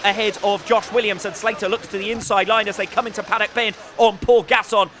Slater up ahead of Josh Williams, and Slater looks to the inside line as they come into paddock bend on Paul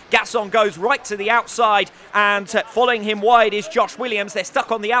Gasson. Gasson goes right to the outside, and following him wide is Josh Williams. They're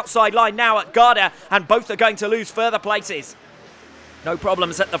stuck on the outside line now at Garda, and both are going to lose further places. No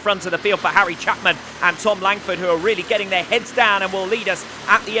problems at the front of the field for Harry Chapman and Tom Langford, who are really getting their heads down and will lead us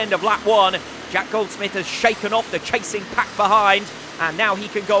at the end of lap 1. Jack Goldsmith has shaken off the chasing pack behind, and now he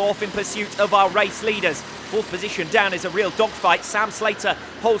can go off in pursuit of our race leaders. 4th position down is a real dogfight. Sam Slater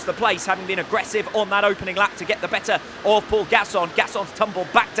holds the place, having been aggressive on that opening lap to get the better of Paul Gasson. Gasson's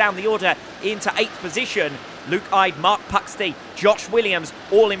tumbled back down the order into 8th position. Luke Ide, Mark Puxty, Josh Williams,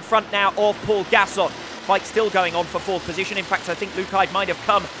 all in front now of Paul Gasson. Fight still going on for 4th position. In fact, I think Luke Ide might have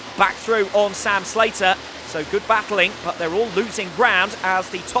come back through on Sam Slater. So good battling, but they're all losing ground as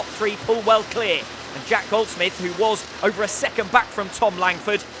the top 3 pull well clear. And Jack Goldsmith, who was over a second back from Tom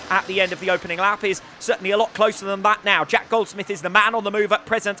Langford at the end of the opening lap, is certainly a lot closer than that now. Jack Goldsmith is the man on the move at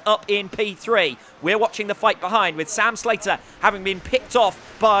present up in P3. We're watching the fight behind with Sam Slater having been picked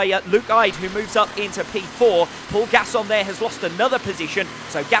off by Luke Ide, who moves up into P4. Paul Gasson there has lost another position,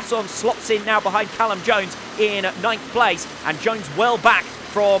 so Gasson slots in now behind Callum Jones in 9th place, and Jones well back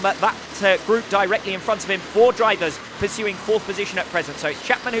from that group directly in front of him. 4 drivers pursuing 4th position at present. So it's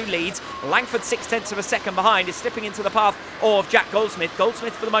Chapman who leads. Langford 0.6 of a second behind is slipping into the path of Jack Goldsmith.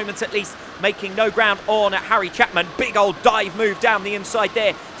 Goldsmith for the moment at least making no ground on Harry Chapman. Big old dive move down the inside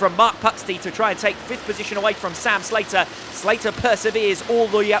there from Mark Puxty to try and take 5th position away from Sam Slater. Slater perseveres all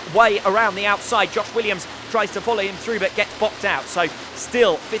the way around the outside. Josh Williams tries to follow him through but gets boxed out. So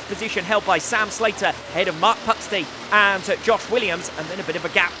still 5th position held by Sam Slater ahead of Mark Puxty and Josh Williams, and then a bit of a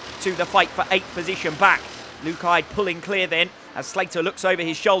gap to the fight for 8th position back. Luke Ide pulling clear then as Slater looks over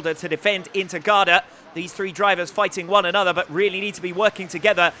his shoulder to defend into Garda. These 3 drivers fighting one another, but really need to be working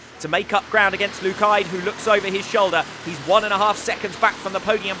together to make up ground against Luke Ide, who looks over his shoulder. He's 1.5 seconds back from the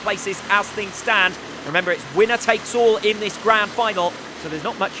podium places as things stand. Remember, it's winner takes all in this grand final. so there's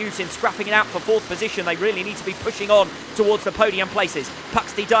not much use in scrapping it out for 4th position. They really need to be pushing on towards the podium places.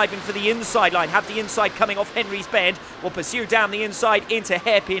 Puxty diving for the inside line, had the inside coming off Henry's Bend, will pursue down the inside into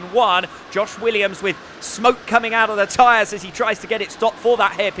hairpin 1. Josh Williams with smoke coming out of the tyres as he tries to get it stopped for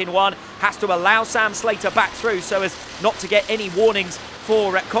that hairpin 1, has to allow Sam Slater back through so as not to get any warnings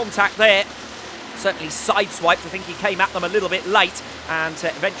for contact there. Certainly sideswiped. I think he came at them a little bit late and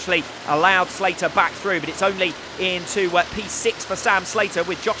eventually allowed Slater back through, but it's only into P6 for Sam Slater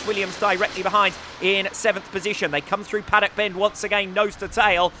with Josh Williams directly behind in 7th position. They come through Paddock Bend once again, nose to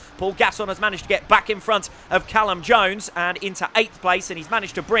tail. Paul Gasson has managed to get back in front of Callum Jones and into 8th place, and he's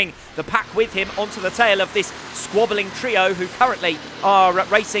managed to bring the pack with him onto the tail of this squabbling trio who currently are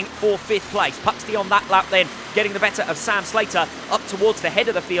racing for 5th place. Puxty on that lap then, getting the better of Sam Slater up towards the head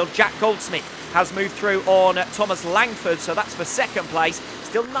of the field. Jack Goldsmith has moved through on Thomas Langford, so that's for 2nd place.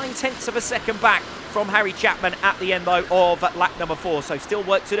 Still 9/10 of a second back from Harry Chapman at the end, though, of lap number 4. So still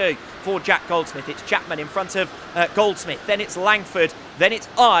work to do for Jack Goldsmith. It's Chapman in front of Goldsmith. Then it's Langford. Then it's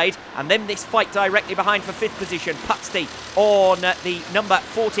Ide. And then this fight directly behind for 5th position. Puxty on the number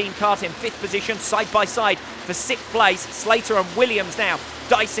 14 kart in 5th position, side by side for 6th place. Slater and Williams now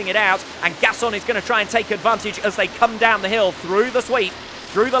dicing it out. And Gasson is going to try and take advantage as they come down the hill through the sweep,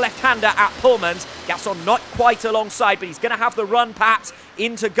 through the left-hander at Pullman's. Gasson not quite alongside, but he's going to have the run perhaps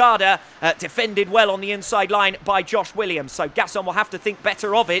into Garda, defended well on the inside line by Josh Williams. So Gasson will have to think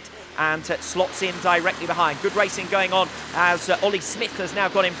better of it and slots in directly behind. Good racing going on as Ollie Smith has now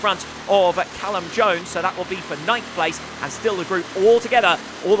got in front of Callum Jones, so that will be for 9th place, and still the group all together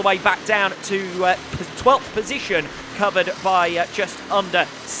all the way back down to 12th position, covered by just under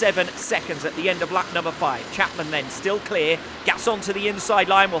 7 seconds at the end of lap number 5. Chapman then still clear. Gasson to the inside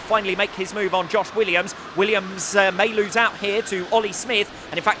line will finally make his move on Josh Williams. Williams may lose out here to Ollie Smith,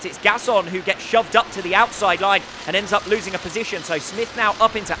 and in fact it's Gasson who gets shoved up to the outside line and ends up losing a position. So Smith now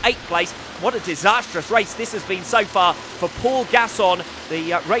up into 8th place. What a disastrous race this has been so far for Paul Gasson,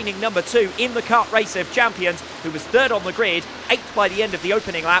 the reigning number 2 in the Kart Race of Champions, who was 3rd on the grid, 8th by the end of the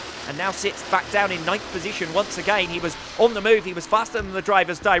opening lap, and now sits back down in 9th position once again. He was on the move. He was faster than the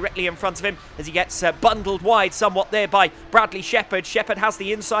drivers directly in front of him as he gets bundled wide somewhat there by Bradley Shepherd. Shepherd has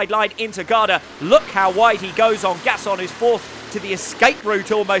the inside line into Garda. Look how wide he goes on Gasson, who's 4th to the escape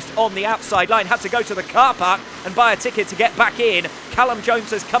route almost on the outside line. Had to go to the car park and buy a ticket to get back in. Callum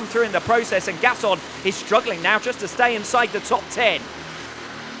Jones has come through in the process, and Gasson is struggling now just to stay inside the top 10.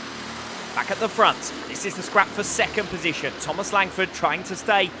 Back at the front, this is the scrap for 2nd position. Thomas Langford trying to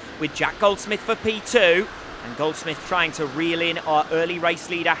stay with Jack Goldsmith for P2, and Goldsmith trying to reel in our early race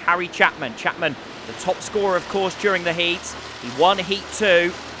leader, Harry Chapman. Chapman, the top scorer, of course, during the heats. He won Heat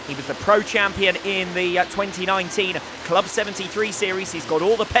 2. He was the pro champion in the 2019 Club 73 series. He's got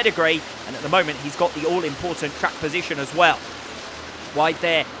all the pedigree, and at the moment he's got the all-important track position as well. Wide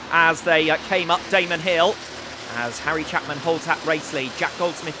there as they came up Damon Hill, as Harry Chapman holds that race lead. Jack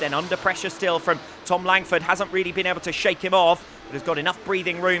Goldsmith then under pressure still from Tom Langford. Hasn't really been able to shake him off, but has got enough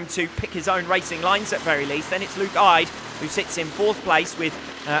breathing room to pick his own racing lines at very least. Then it's Luke Ide, who sits in 4th place with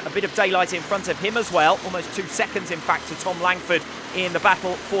a bit of daylight in front of him as well. Almost 2 seconds, in fact, to Tom Langford in the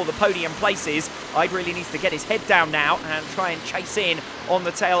battle for the podium places. Ide really needs to get his head down now and try and chase in on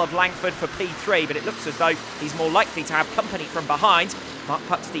the tail of Langford for P3, but it looks as though he's more likely to have company from behind. Mark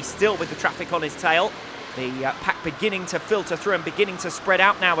Puxty still with the traffic on his tail. The pack beginning to filter through and beginning to spread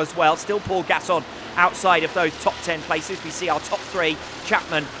out now as well. Still Paul Gasson outside of those top 10 places. We see our top 3,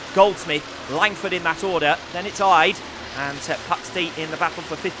 Chapman, Goldsmith, Langford in that order. Then it's Ide and Puxty in the battle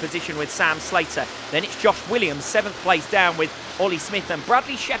for 5th position with Sam Slater. Then it's Josh Williams, 7th place down with Ollie Smith and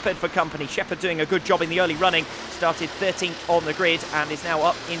Bradley Shepherd for company. Shepherd doing a good job in the early running. Started 13th on the grid and is now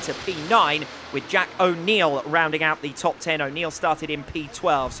up into P9 with Jack O'Neill rounding out the top 10. O'Neill started in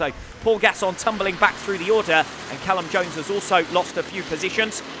P12. So Paul Gasson tumbling back through the order, and Callum Jones has also lost a few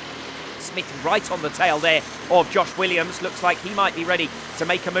positions. Smith right on the tail there of Josh Williams. Looks like he might be ready to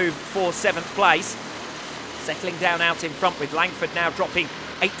make a move for 7th place. Settling down out in front with Langford now dropping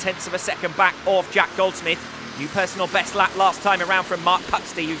 0.8 of a second back off Jack Goldsmith. New personal best lap last time around from Mark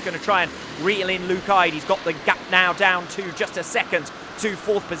Puxty, who's going to try and reel in Luke Ide. He's got the gap now down to just a second to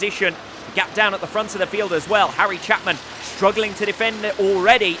 4th position. The gap down at the front of the field as well. Harry Chapman struggling to defend it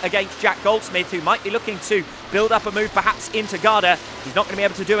already against Jack Goldsmith, who might be looking to build up a move perhaps into Garda. He's not going to be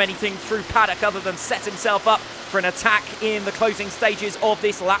able to do anything through paddock other than set himself up for an attack in the closing stages of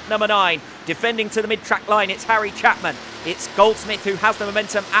this lap number 9. Defending to the mid-track line, it's Harry Chapman. It's Goldsmith who has the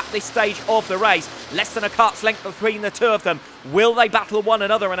momentum at this stage of the race. Less than a kart's length between the two of them. Will they battle one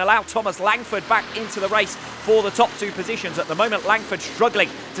another and allow Thomas Langford back into the race for the top two positions? At the moment, Langford struggling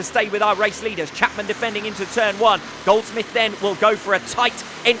to stay with our race leaders. Chapman defending into turn one. Goldsmith then will go for a tight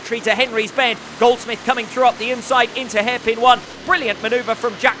entry to Henry's Bend. Goldsmith coming through up the inside into hairpin one. Brilliant manoeuvre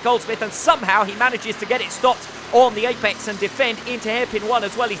from Jack Goldsmith, and somehow he manages to get it stopped on the apex and defend into hairpin one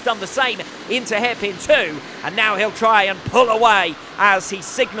as well. He's done the same into hairpin two, and now he'll try and pull away as he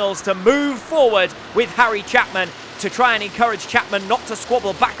signals to move forward with Harry Chapman to try and encourage Chapman not to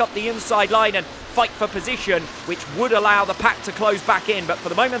squabble back up the inside line and fight for position, which would allow the pack to close back in. But for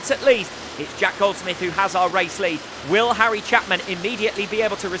the moment at least, it's Jack Goldsmith who has our race lead. Will Harry Chapman immediately be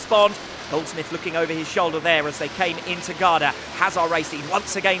able to respond? Goldsmith looking over his shoulder there as they came into Garda. Has our race lead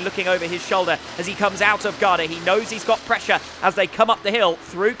once again looking over his shoulder as he comes out of Garda. He knows he's got pressure as they come up the hill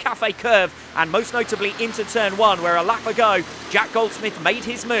through Cafe Curve and most notably into turn one, where a lap ago Jack Goldsmith made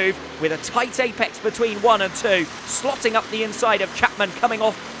his move with a tight apex between 1 and 2, slotting up the inside of Chapman coming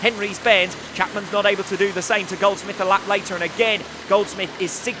off Henry's Bend. Chapman's not able to do the same to Goldsmith a lap later, and again Goldsmith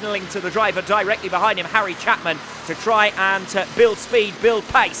is signalling to the driver directly behind him, Harry Chapman, to try and build speed, build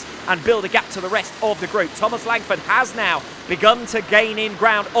pace and build a gap to the rest of the group. Thomas Langford has now begun to gain in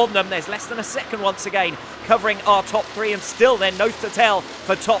ground on them. There's less than a second once again covering our top three, and still then nose to tail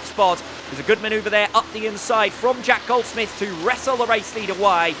for top spot. There's a good manoeuvre there up the inside from Jack Goldsmith to wrestle the race lead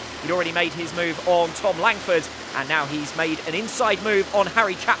away. He'd already made his move on Tom Langford, and now he's made an inside move on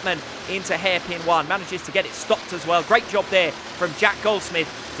Harry Chapman into hairpin one. Manages to get it stopped as well. Great job there from Jack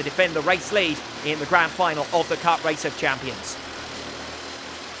Goldsmith to defend the race lead in the grand final of the Kart Race of Champions.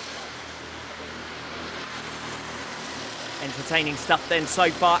 Entertaining stuff then so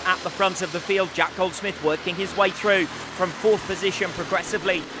far at the front of the field. Jack Goldsmith working his way through from fourth position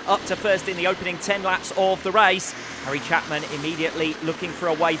progressively up to first in the opening 10 laps of the race. Harry Chapman immediately looking for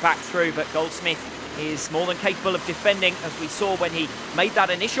a way back through, but Goldsmith is more than capable of defending, as we saw when he made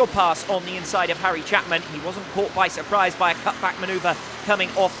that initial pass on the inside of Harry Chapman. He wasn't caught by surprise by a cutback manoeuvre coming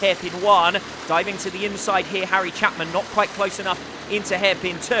off hairpin one. Diving to the inside here, Harry Chapman not quite close enough into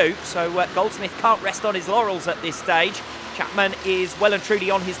hairpin two, so Goldsmith can't rest on his laurels at this stage. Chapman is well and truly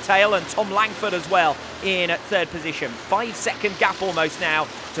on his tail, and Tom Langford as well in third position. 5-second gap almost now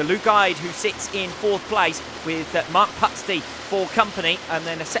to Luke Ide, who sits in fourth place with Mark Putsty for company, and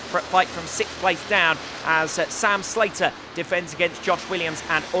then a separate fight from sixth place down as Sam Slater defends against Josh Williams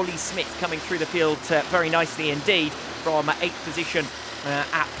and Ollie Smith coming through the field very nicely indeed from eighth position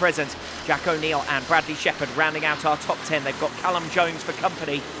at present. Jack O'Neill and Bradley Shepherd rounding out our top 10. They've got Callum Jones for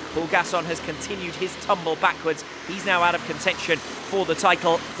company. Paul Gasson has continued his tumble backwards. He's now out of contention for the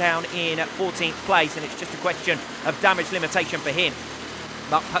title, down in 14th place, and it's just a question of damage limitation for him.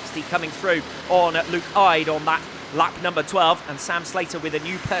 Mark Putsty coming through on Luke Ide on that lap number 12, and Sam Slater with a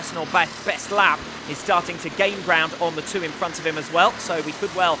new personal best lap is starting to gain ground on the two in front of him as well, so we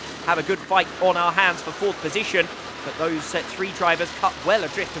could well have a good fight on our hands for fourth position. But those three drivers cut well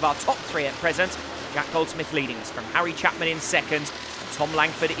adrift of our top three at present. Jack Goldsmith leading us from Harry Chapman in second, and Tom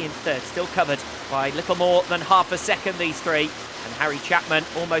Langford in third, still covered by little more than half a second, these three. And Harry Chapman,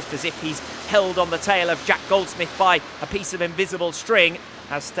 almost as if he's held on the tail of Jack Goldsmith by a piece of invisible string,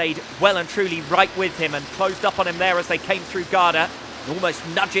 has stayed well and truly right with him and closed up on him there as they came through Garda, almost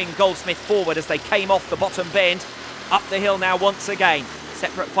nudging Goldsmith forward as they came off the bottom bend. Up the hill now once again.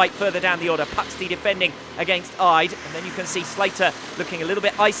 Separate fight further down the order. Putsty defending against Ide, and then you can see Slater looking a little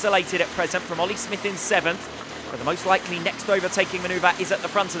bit isolated at present from Ollie Smith in seventh. But the most likely next overtaking manoeuvre is at the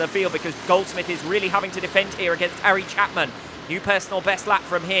front of the field, because Goldsmith is really having to defend here against Harry Chapman. New personal best lap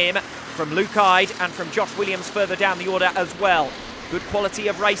from him, from Luke Ide, and from Josh Williams further down the order as well. Good quality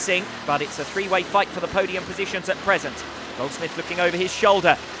of racing, but it's a three-way fight for the podium positions at present. Goldsmith looking over his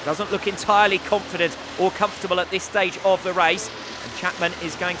shoulder, doesn't look entirely confident or comfortable at this stage of the race. And Chapman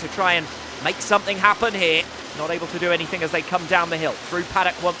is going to try and make something happen here. Not able to do anything as they come down the hill. Through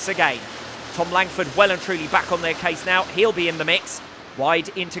paddock once again. Tom Langford well and truly back on their case now. He'll be in the mix.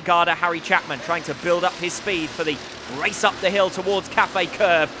 Wide into Garda, Harry Chapman trying to build up his speed for the race up the hill towards Cafe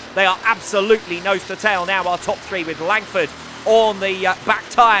Curve. They are absolutely nose to tail now, our top three, with Langford on the back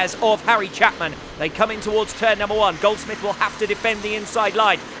tyres of Harry Chapman. They come in towards turn number one. Goldsmith will have to defend the inside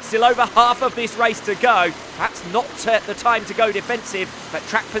line. Still over half of this race to go. That's not the time to go defensive, but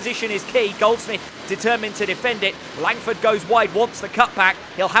track position is key. Goldsmith determined to defend it. Langford goes wide, wants the cutback.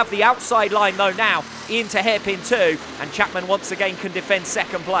 He'll have the outside line though now into hairpin two, and Chapman once again can defend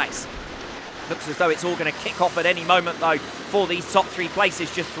second place. Looks as though it's all going to kick off at any moment though for these top three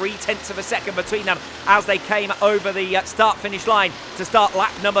places. Just 0.3 of a second between them as they came over the start-finish line to start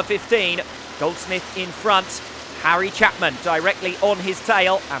lap number 15. Goldsmith in front. Harry Chapman directly on his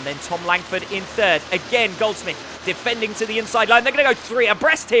tail, and then Tom Langford in third. Again, Goldsmith defending to the inside line. They're going to go three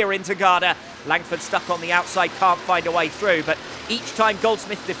abreast here into Garda. Langford stuck on the outside, can't find a way through, but each time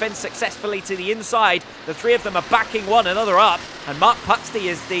Goldsmith defends successfully to the inside, the three of them are backing one another up, and Mark Puxty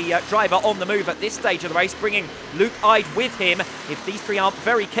is the driver on the move at this stage of the race, bringing Luke Ide with him. If these three aren't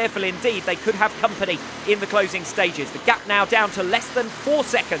very careful indeed, they could have company in the closing stages. The gap now down to less than 4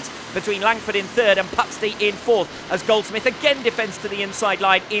 seconds between Langford in third and Puxty in fourth, as Goldsmith again defends to the inside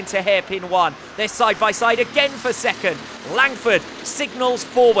line into hairpin one. They're side by side again for second. Langford signals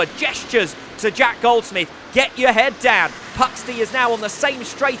forward, gestures to Jack Goldsmith, get your head down. Puxty is now on the same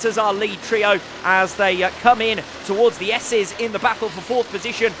straight as our lead trio as they come in towards the S's in the battle for fourth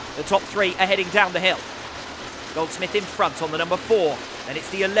position. The top three are heading down the hill. Goldsmith in front on the number 4. Then it's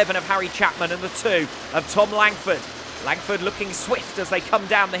the 11 of Harry Chapman and the 2 of Tom Langford. Langford looking swift as they come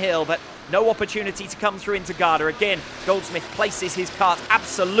down the hill, but no opportunity to come through into Garda. Again, Goldsmith places his kart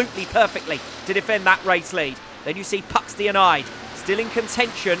absolutely perfectly to defend that race lead. Then you see Puxty and Ide still in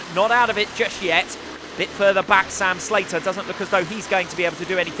contention, not out of it just yet. Bit further back, Sam Slater doesn't look as though he's going to be able to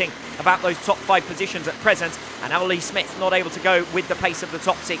do anything about those top 5 positions at present, and Ollie Smith not able to go with the pace of the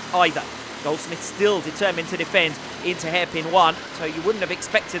top 6 either. Goldsmith still determined to defend into hairpin 1, so you wouldn't have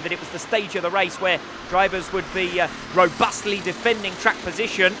expected that it was the stage of the race where drivers would be robustly defending track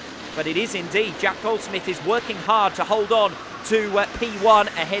position, but it is indeed. Jack Goldsmith is working hard to hold on to P1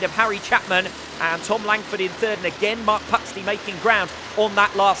 ahead of Harry Chapman and Tom Langford in third, and again Mark Puxty making ground on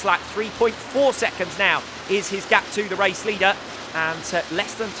that last lap. 3.4 seconds now is his gap to the race leader, and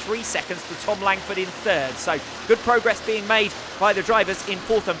less than 3 seconds to Tom Langford in third. So good progress being made by the drivers in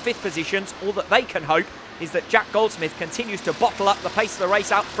fourth and fifth positions. All that they can hope is that Jack Goldsmith continues to bottle up the pace of the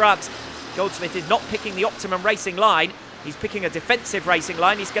race out front. Goldsmith is not picking the optimum racing line. He's picking a defensive racing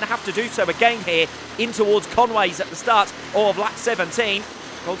line. He's going to have to do so again here in towards Conway's at the start of lap 17.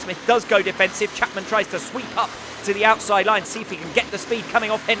 Goldsmith does go defensive. Chapman tries to sweep up to the outside line, see if he can get the speed coming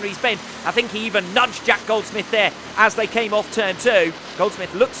off Henry's Bend. I think he even nudged Jack Goldsmith there as they came off turn 2.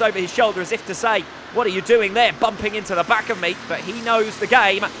 Goldsmith looks over his shoulder as if to say, what are you doing there, bumping into the back of me? But he knows the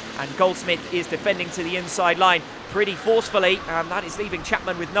game, and Goldsmith is defending to the inside line pretty forcefully, and that is leaving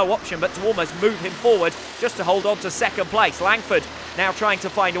Chapman with no option but to almost move him forward just to hold on to second place. Langford now trying to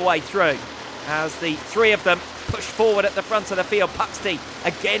find a way through as the three of them push forward at the front of the field. Puxty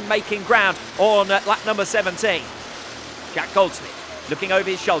again making ground on lap number 17. Jack Goldsmith looking over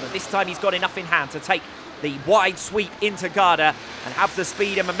his shoulder. This time he's got enough in hand to take the wide sweep into Garda and have the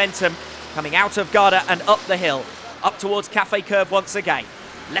speed and momentum coming out of Garda and up the hill, up towards Cafe Curve once again.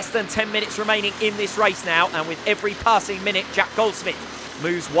 Less than 10 minutes remaining in this race now, and with every passing minute, Jack Goldsmith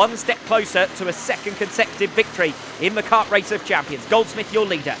moves one step closer to a second consecutive victory in the Kart Race of Champions. Goldsmith, your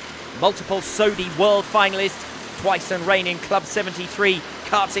leader. Multiple Sodi world finalist, twice and reigning Club 73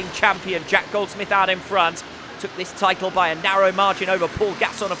 karting champion. Jack Goldsmith out in front. Took this title by a narrow margin over Paul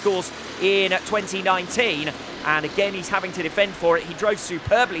Gasson, of course, in 2019. And again, he's having to defend for it. He drove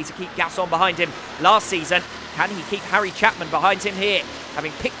superbly to keep Gasson behind him last season. Can he keep Harry Chapman behind him here?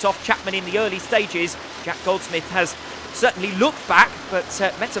 Having picked off Chapman in the early stages, Jack Goldsmith has certainly looked back, but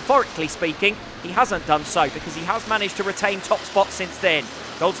metaphorically speaking, he hasn't done so because he has managed to retain top spot since then.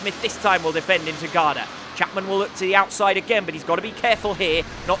 Goldsmith this time will defend into Garda. Chapman will look to the outside again, but he's got to be careful here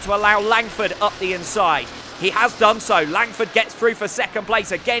not to allow Langford up the inside. He has done so. Langford gets through for second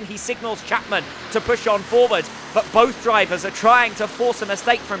place. Again, he signals Chapman to push on forward, but both drivers are trying to force a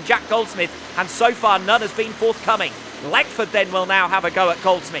mistake from Jack Goldsmith, and so far none has been forthcoming. Langford then will now have a go at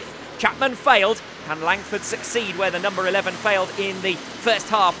Goldsmith. Chapman failed. Can Langford succeed where the number 11 failed in the first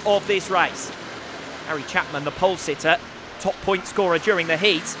half of this race? Harry Chapman, the pole sitter, top point scorer during the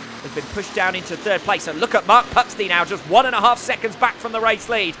heat, has been pushed down into third place. And look at Mark Puxty now, just 1.5 seconds back from the race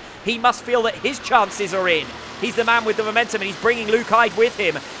lead. He must feel that his chances are in. He's the man with the momentum, and he's bringing Luke Ide with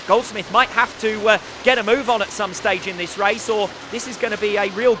him. Goldsmith might have to get a move on at some stage in this race, or this is going to be a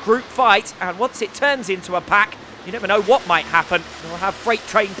real group fight. And once it turns into a pack, you never know what might happen. We'll have freight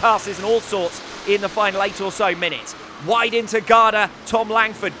train passes and all sorts in the final 8 or so minutes. Wide into Garda, Tom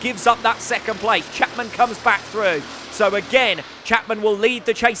Langford gives up that second place. Chapman comes back through. So again, Chapman will lead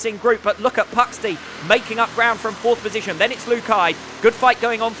the chasing group, but look at Puxty making up ground from fourth position. Then it's Luke Ide. Good fight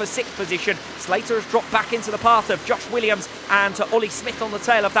going on for sixth position. Slater has dropped back into the path of Josh Williams and Ollie Smith on the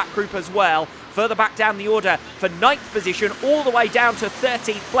tail of that group as well. Further back down the order for ninth position, all the way down to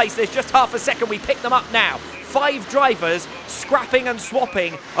 13th place. There's just half a second. We pick them up now. 5 drivers scrapping and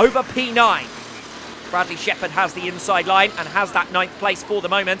swapping over P9. Bradley Shepherd has the inside line and has that 9th place for the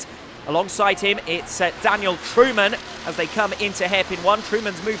moment. Alongside him, it's Daniel Truman as they come into hairpin 1.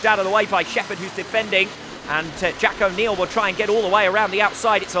 Truman's moved out of the way by Shepherd, who's defending. and Jack O'Neill will try and get all the way around the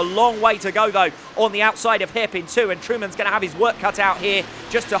outside. It's a long way to go, though, on the outside of hairpin 2, and Truman's going to have his work cut out here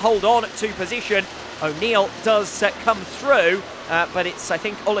just to hold on to position. O'Neill does come through, but it's, I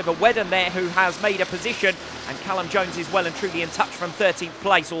think, Oliver Wedden there who has made a position, and Callum Jones is well and truly in touch from 13th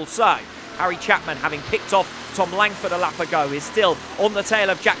place also. Harry Chapman, having picked off Tom Langford a lap ago, is still on the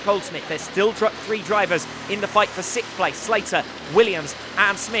tail of Jack Goldsmith. There's still 3 drivers in the fight for 6th place: Slater, Williams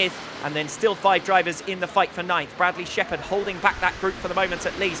and Smith, and then still 5 drivers in the fight for 9th. Bradley Shepherd holding back that group for the moment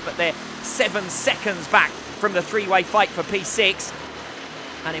at least, but they're 7 seconds back from the 3-way fight for P6.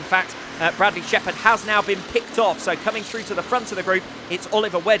 And in fact, Bradley Shepherd has now been picked off, so coming through to the front of the group, it's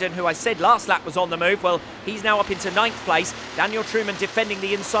Oliver Wedden, who I said last lap was on the move. Well, he's now up into 9th place. Daniel Truman defending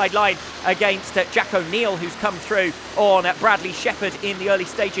the inside line against Jack O'Neill, who's come through on Bradley Shepherd in the early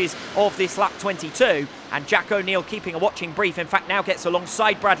stages of this lap 22. And Jack O'Neill keeping a watching brief, in fact now gets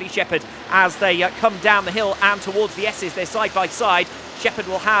alongside Bradley Shepherd as they come down the hill and towards the S's. They're side by side. Shepherd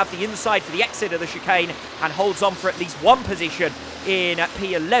will have the inside for the exit of the chicane and holds on for at least one position in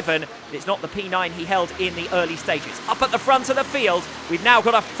P11. It's not the P9 he held in the early stages. Up at the front of the field, we've now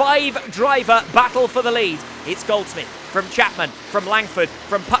got a 5-driver battle for the lead. It's Goldsmith from Chapman, from Langford,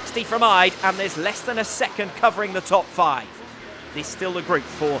 from Puxty, from Ide, and there's less than a second covering the top 5. This still the group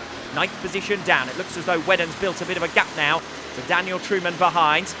for 9th position down. It looks as though Wedden's built a bit of a gap now to Daniel Truman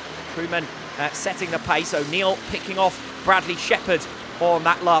behind. Truman setting the pace. O'Neill picking off Bradley Shepherd on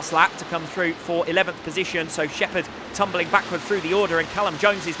that last lap to come through for 11th position. So Shepherd tumbling backward through the order, and Callum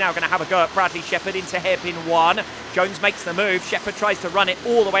Jones is now going to have a go at Bradley Shepherd into hairpin 1. Jones makes the move. Shepherd tries to run it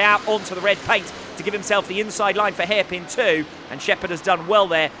all the way out onto the red paint to give himself the inside line for hairpin 2, and Shepherd has done well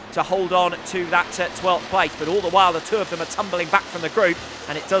there to hold on to that 12th place. But all the while, the two of them are tumbling back from the group,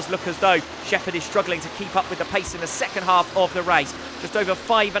 and it does look as though Shepherd is struggling to keep up with the pace in the second half of the race. Just over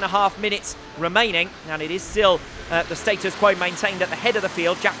 5.5 minutes remaining, and it is still the status quo maintained at the head of the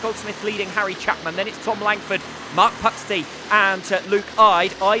field. Jack Goldsmith leading Harry Chapman, then it's Tom Langford, Mark Puxty and Luke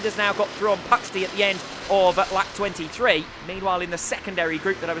Ide. Ide has now got through on Puxty at the end of lap 23. Meanwhile, in the secondary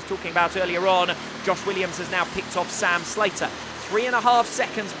group that I was talking about earlier on, Josh Williams has now picked off Sam Slater. 3.5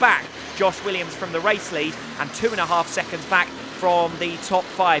 seconds back, Josh Williams from the race lead, and 2.5 seconds back from the top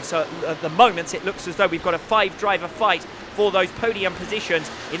 5. So at the moment, it looks as though we've got a 5-driver fight for those podium positions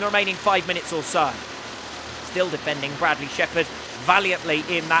in the remaining 5 minutes or so. Still defending Bradley Shepherd valiantly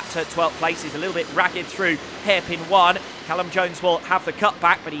in that 12th place. He's a little bit ragged through hairpin 1. Callum Jones will have the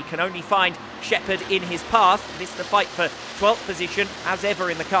cutback, but he can only find Shepherd in his path. This is the fight for 12th position, as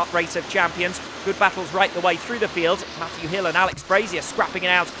ever in the Kart Race of Champions. Good battles right the way through the field. Matthew Hill and Alex Brazier scrapping it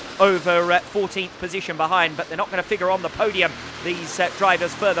out over 14th position behind, but they're not going to figure on the podium, these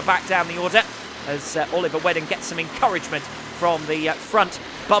drivers further back down the order, as Oliver Wedden gets some encouragement from the front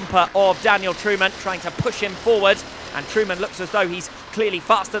bumper of Daniel Truman, trying to push him forward. And Truman looks as though he's clearly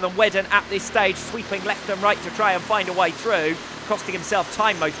faster than Wedden at this stage, sweeping left and right to try and find a way through, costing himself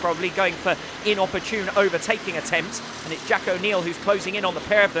time most probably, going for inopportune overtaking attempts. And it's Jack O'Neill who's closing in on the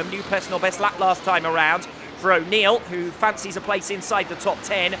pair of them. New personal best lap last time around for O'Neill, who fancies a place inside the top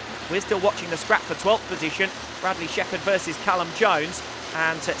 10. We're still watching the scrap for 12th position. Bradley Shepherd versus Callum Jones.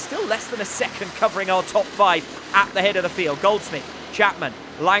 And still less than a second covering our top 5 at the head of the field. Goldsmith, Chapman,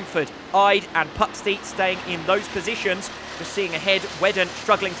 Langford, Ide and Puxty staying in those positions. Just seeing ahead, Wedden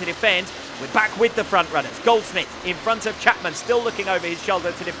struggling to defend. We're back with the front runners. Goldsmith in front of Chapman, still looking over his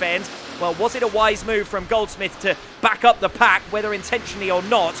shoulder to defend. Well, was it a wise move from Goldsmith to back up the pack, whether intentionally or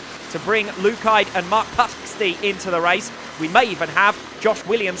not, to bring Luke Ide and Mark Puxty into the race? We may even have Josh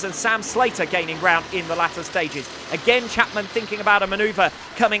Williams and Sam Slater gaining ground in the latter stages. Again, Chapman thinking about a manoeuvre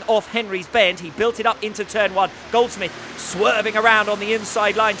coming off Henry's Bend. He built it up into turn 1. Goldsmith swerving around on the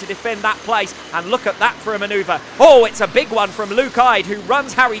inside line to defend that place. And look at that for a manoeuvre. Oh, it's a big one from Luke Ide, who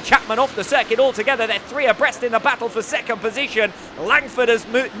runs Harry Chapman off the circuit altogether. They're 3 abreast in the battle for second position. Langford has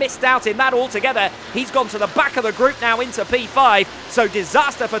missed out in that altogether. He's gone to the back of the group now into P5. So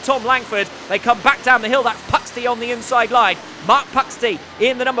disaster for Tom Langford. They come back down the hill. That's Puxty on the inside line. Mark Puxty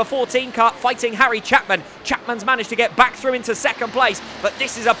in the number 14 kart fighting Harry Chapman. Chapman's managed to get back through into second place, but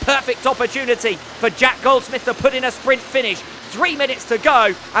this is a perfect opportunity for Jack Goldsmith to put in a sprint finish. 3 minutes to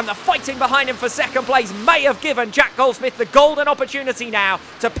go, and the fighting behind him for second place may have given Jack Goldsmith the golden opportunity now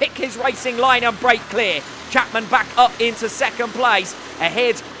to pick his racing line and break clear. Chapman back up into second place,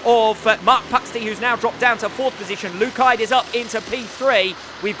 ahead of Mark Puxty, who's now dropped down to 4th position. Luke Ide is up into P3.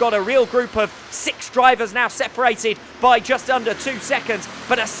 We've got a real group of 6 drivers now separated by just under 2 seconds,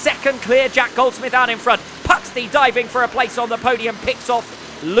 but a second clear Jack Goldsmith out in front. Puxty diving for a place on the podium, picks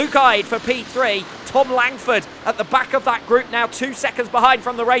off Luke Ide for P3, Tom Langford at the back of that group now 2 seconds behind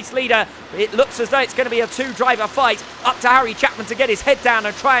from the race leader. It looks as though it's going to be a two-driver fight. Up to Harry Chapman to get his head down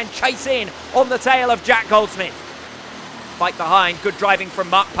and try and chase in on the tail of Jack Goldsmith. Fight behind, good driving from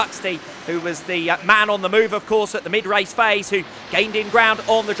Mark Puxty, who was the man on the move, of course, at the mid-race phase, who gained in ground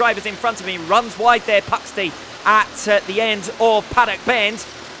on the drivers in front of him. Runs wide there, Puxty, at the end of Paddock Bend,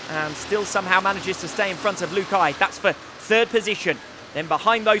 and still somehow manages to stay in front of Luke Ide. That's for third position. Then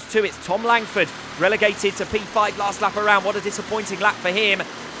behind those two, it's Tom Langford, relegated to P5 last lap around. What a disappointing lap for him.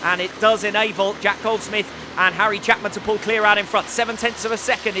 And it does enable Jack Goldsmith and Harry Chapman to pull clear out in front. 0.7 of a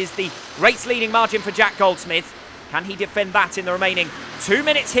second is the race-leading margin for Jack Goldsmith. Can he defend that in the remaining 2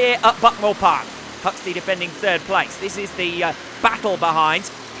 minutes here at Buckmore Park? Puxty defending third place. This is the battle behind.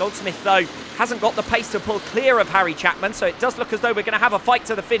 Goldsmith, though, hasn't got the pace to pull clear of Harry Chapman, so it does look as though we're going to have a fight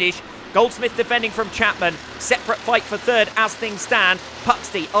to the finish. Goldsmith defending from Chapman. Separate fight for third as things stand.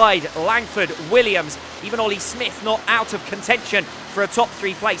 Puxty, Ide, Langford, Williams. Even Ollie Smith not out of contention for a top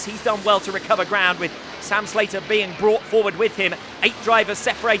 3 place. He's done well to recover ground, with Sam Slater being brought forward with him. 8 drivers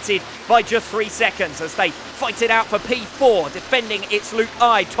separated by just 3 seconds as they fight it out for P4. Defending, it's Luke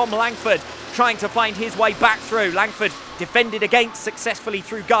Ide. Tom Langford trying to find his way back through. Langford defended against successfully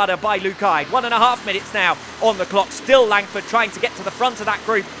through Garda by Luke Ide. 1.5 minutes now on the clock. Still Langford trying to get to the front of that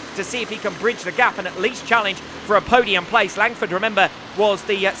group to see if he can bridge the gap and at least challenge for a podium place. Langford, remember, was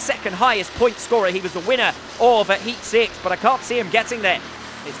the second highest point scorer. He was the winner of Heat 6, but I can't see him getting there.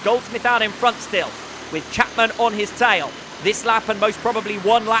 It's Goldsmith out in front still, with Chapman on his tail. This lap and most probably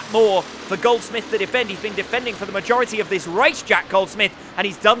 1 lap more for Goldsmith to defend. He's been defending for the majority of this race, Jack Goldsmith, and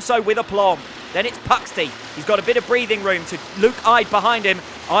he's done so with aplomb. Then it's Puxty. He's got a bit of breathing room to Luke Ide behind him.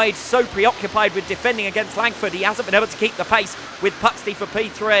 Ide so preoccupied with defending against Langford, he hasn't been able to keep the pace with Puxty for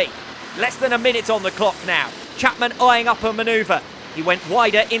P3. Less than a minute on the clock now. Chapman eyeing up a manoeuvre. He went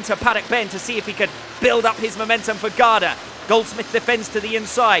wider into Paddock Bend to see if he could build up his momentum for Garda. Goldsmith defends to the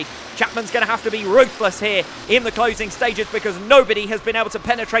inside. Chapman's going to have to be ruthless here in the closing stages because nobody has been able to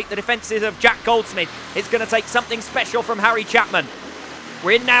penetrate the defences of Jack Goldsmith. It's going to take something special from Harry Chapman.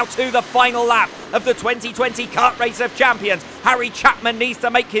 We're in now to the final lap of the 2020 Kart Race of Champions. Harry Chapman needs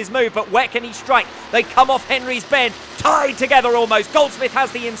to make his move, but where can he strike? They come off Henry's Bend, tied together almost. Goldsmith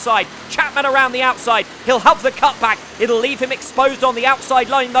has the inside, Chapman around the outside. He'll have the cutback. It'll leave him exposed on the outside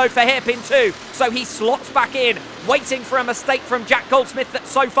line though for hairpin 2. So he slots back in, waiting for a mistake from Jack Goldsmith that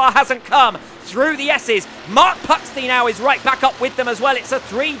so far hasn't come. Through the S's, Mark Puxty now is right back up with them as well. It's a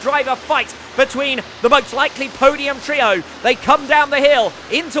 3-driver fight between the most likely podium trio. They come down the hill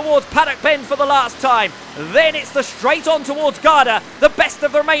in towards Paddock Bend for the last time. Then it's the straight on towards Garda, the best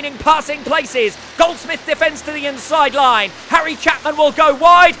of the remaining passing places. Goldsmith defends to the inside line. Harry Chapman will go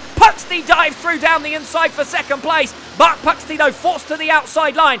wide. Puxty dives through down the inside for second place. Mark Puxty, though, forced to the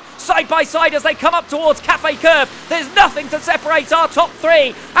outside line, side by side as they come up towards Cafe Curve. There's nothing to separate our top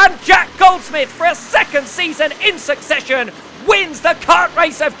 3. And Jack Goldsmith, for a second season in succession, wins the Kart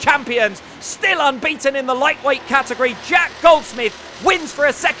Race of Champions. Still unbeaten in the lightweight category, Jack Goldsmith wins for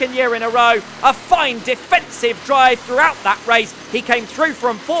a second year in a row. A fine defensive drive throughout that race. He came through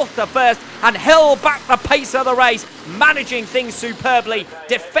from 4th to 1st and held back the pace of the race, managing things superbly,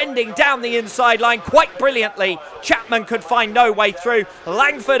 defending down the inside line quite brilliantly. Chapman could find no way through.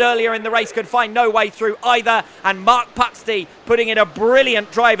 Langford earlier in the race could find no way through either. And Mark Puxty putting in a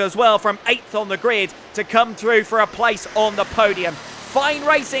brilliant drive as well from 8th on the grid to come through for a place on the podium. Fine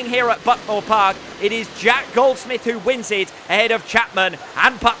racing here at Buckmore Park. It is Jack Goldsmith who wins it ahead of Chapman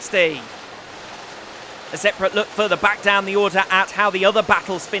and Puxty. A separate look further back down the order at how the other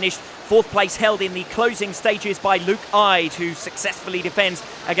battles finished. 4th place held in the closing stages by Luke Ide, who successfully defends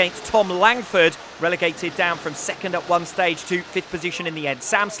against Tom Langford, relegated down from 2nd at one stage to 5th position in the end.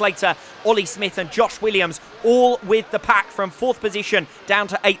 Sam Slater, Ollie Smith and Josh Williams all with the pack from 4th position down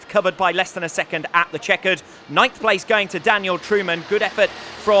to 8th, covered by less than a second at the checkered. 9th place going to Daniel Truman. Good effort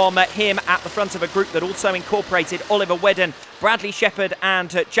from him at the front of a group that also incorporated Oliver Wedden, Bradley Shepherd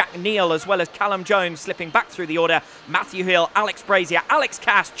and Jack Neal, as well as Callum Jones slipping back through the order. Matthew Hill, Alex Brazier, Alex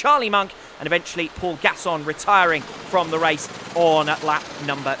Cass, Charlie Monk and eventually Paul Gasson retiring from the race on lap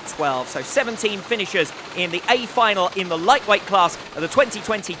number 12. So 17 finishers in the A final in the lightweight class of the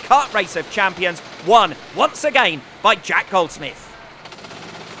 2020 Kart Race of Champions, won once again by Jack Goldsmith.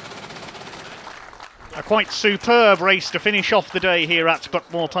 A quite superb race to finish off the day here at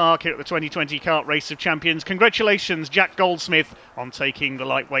Buckmore Park here at the 2020 Kart Race of Champions. Congratulations, Jack Goldsmith, on taking the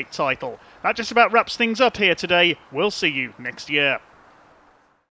lightweight title. That just about wraps things up here today. We'll see you next year.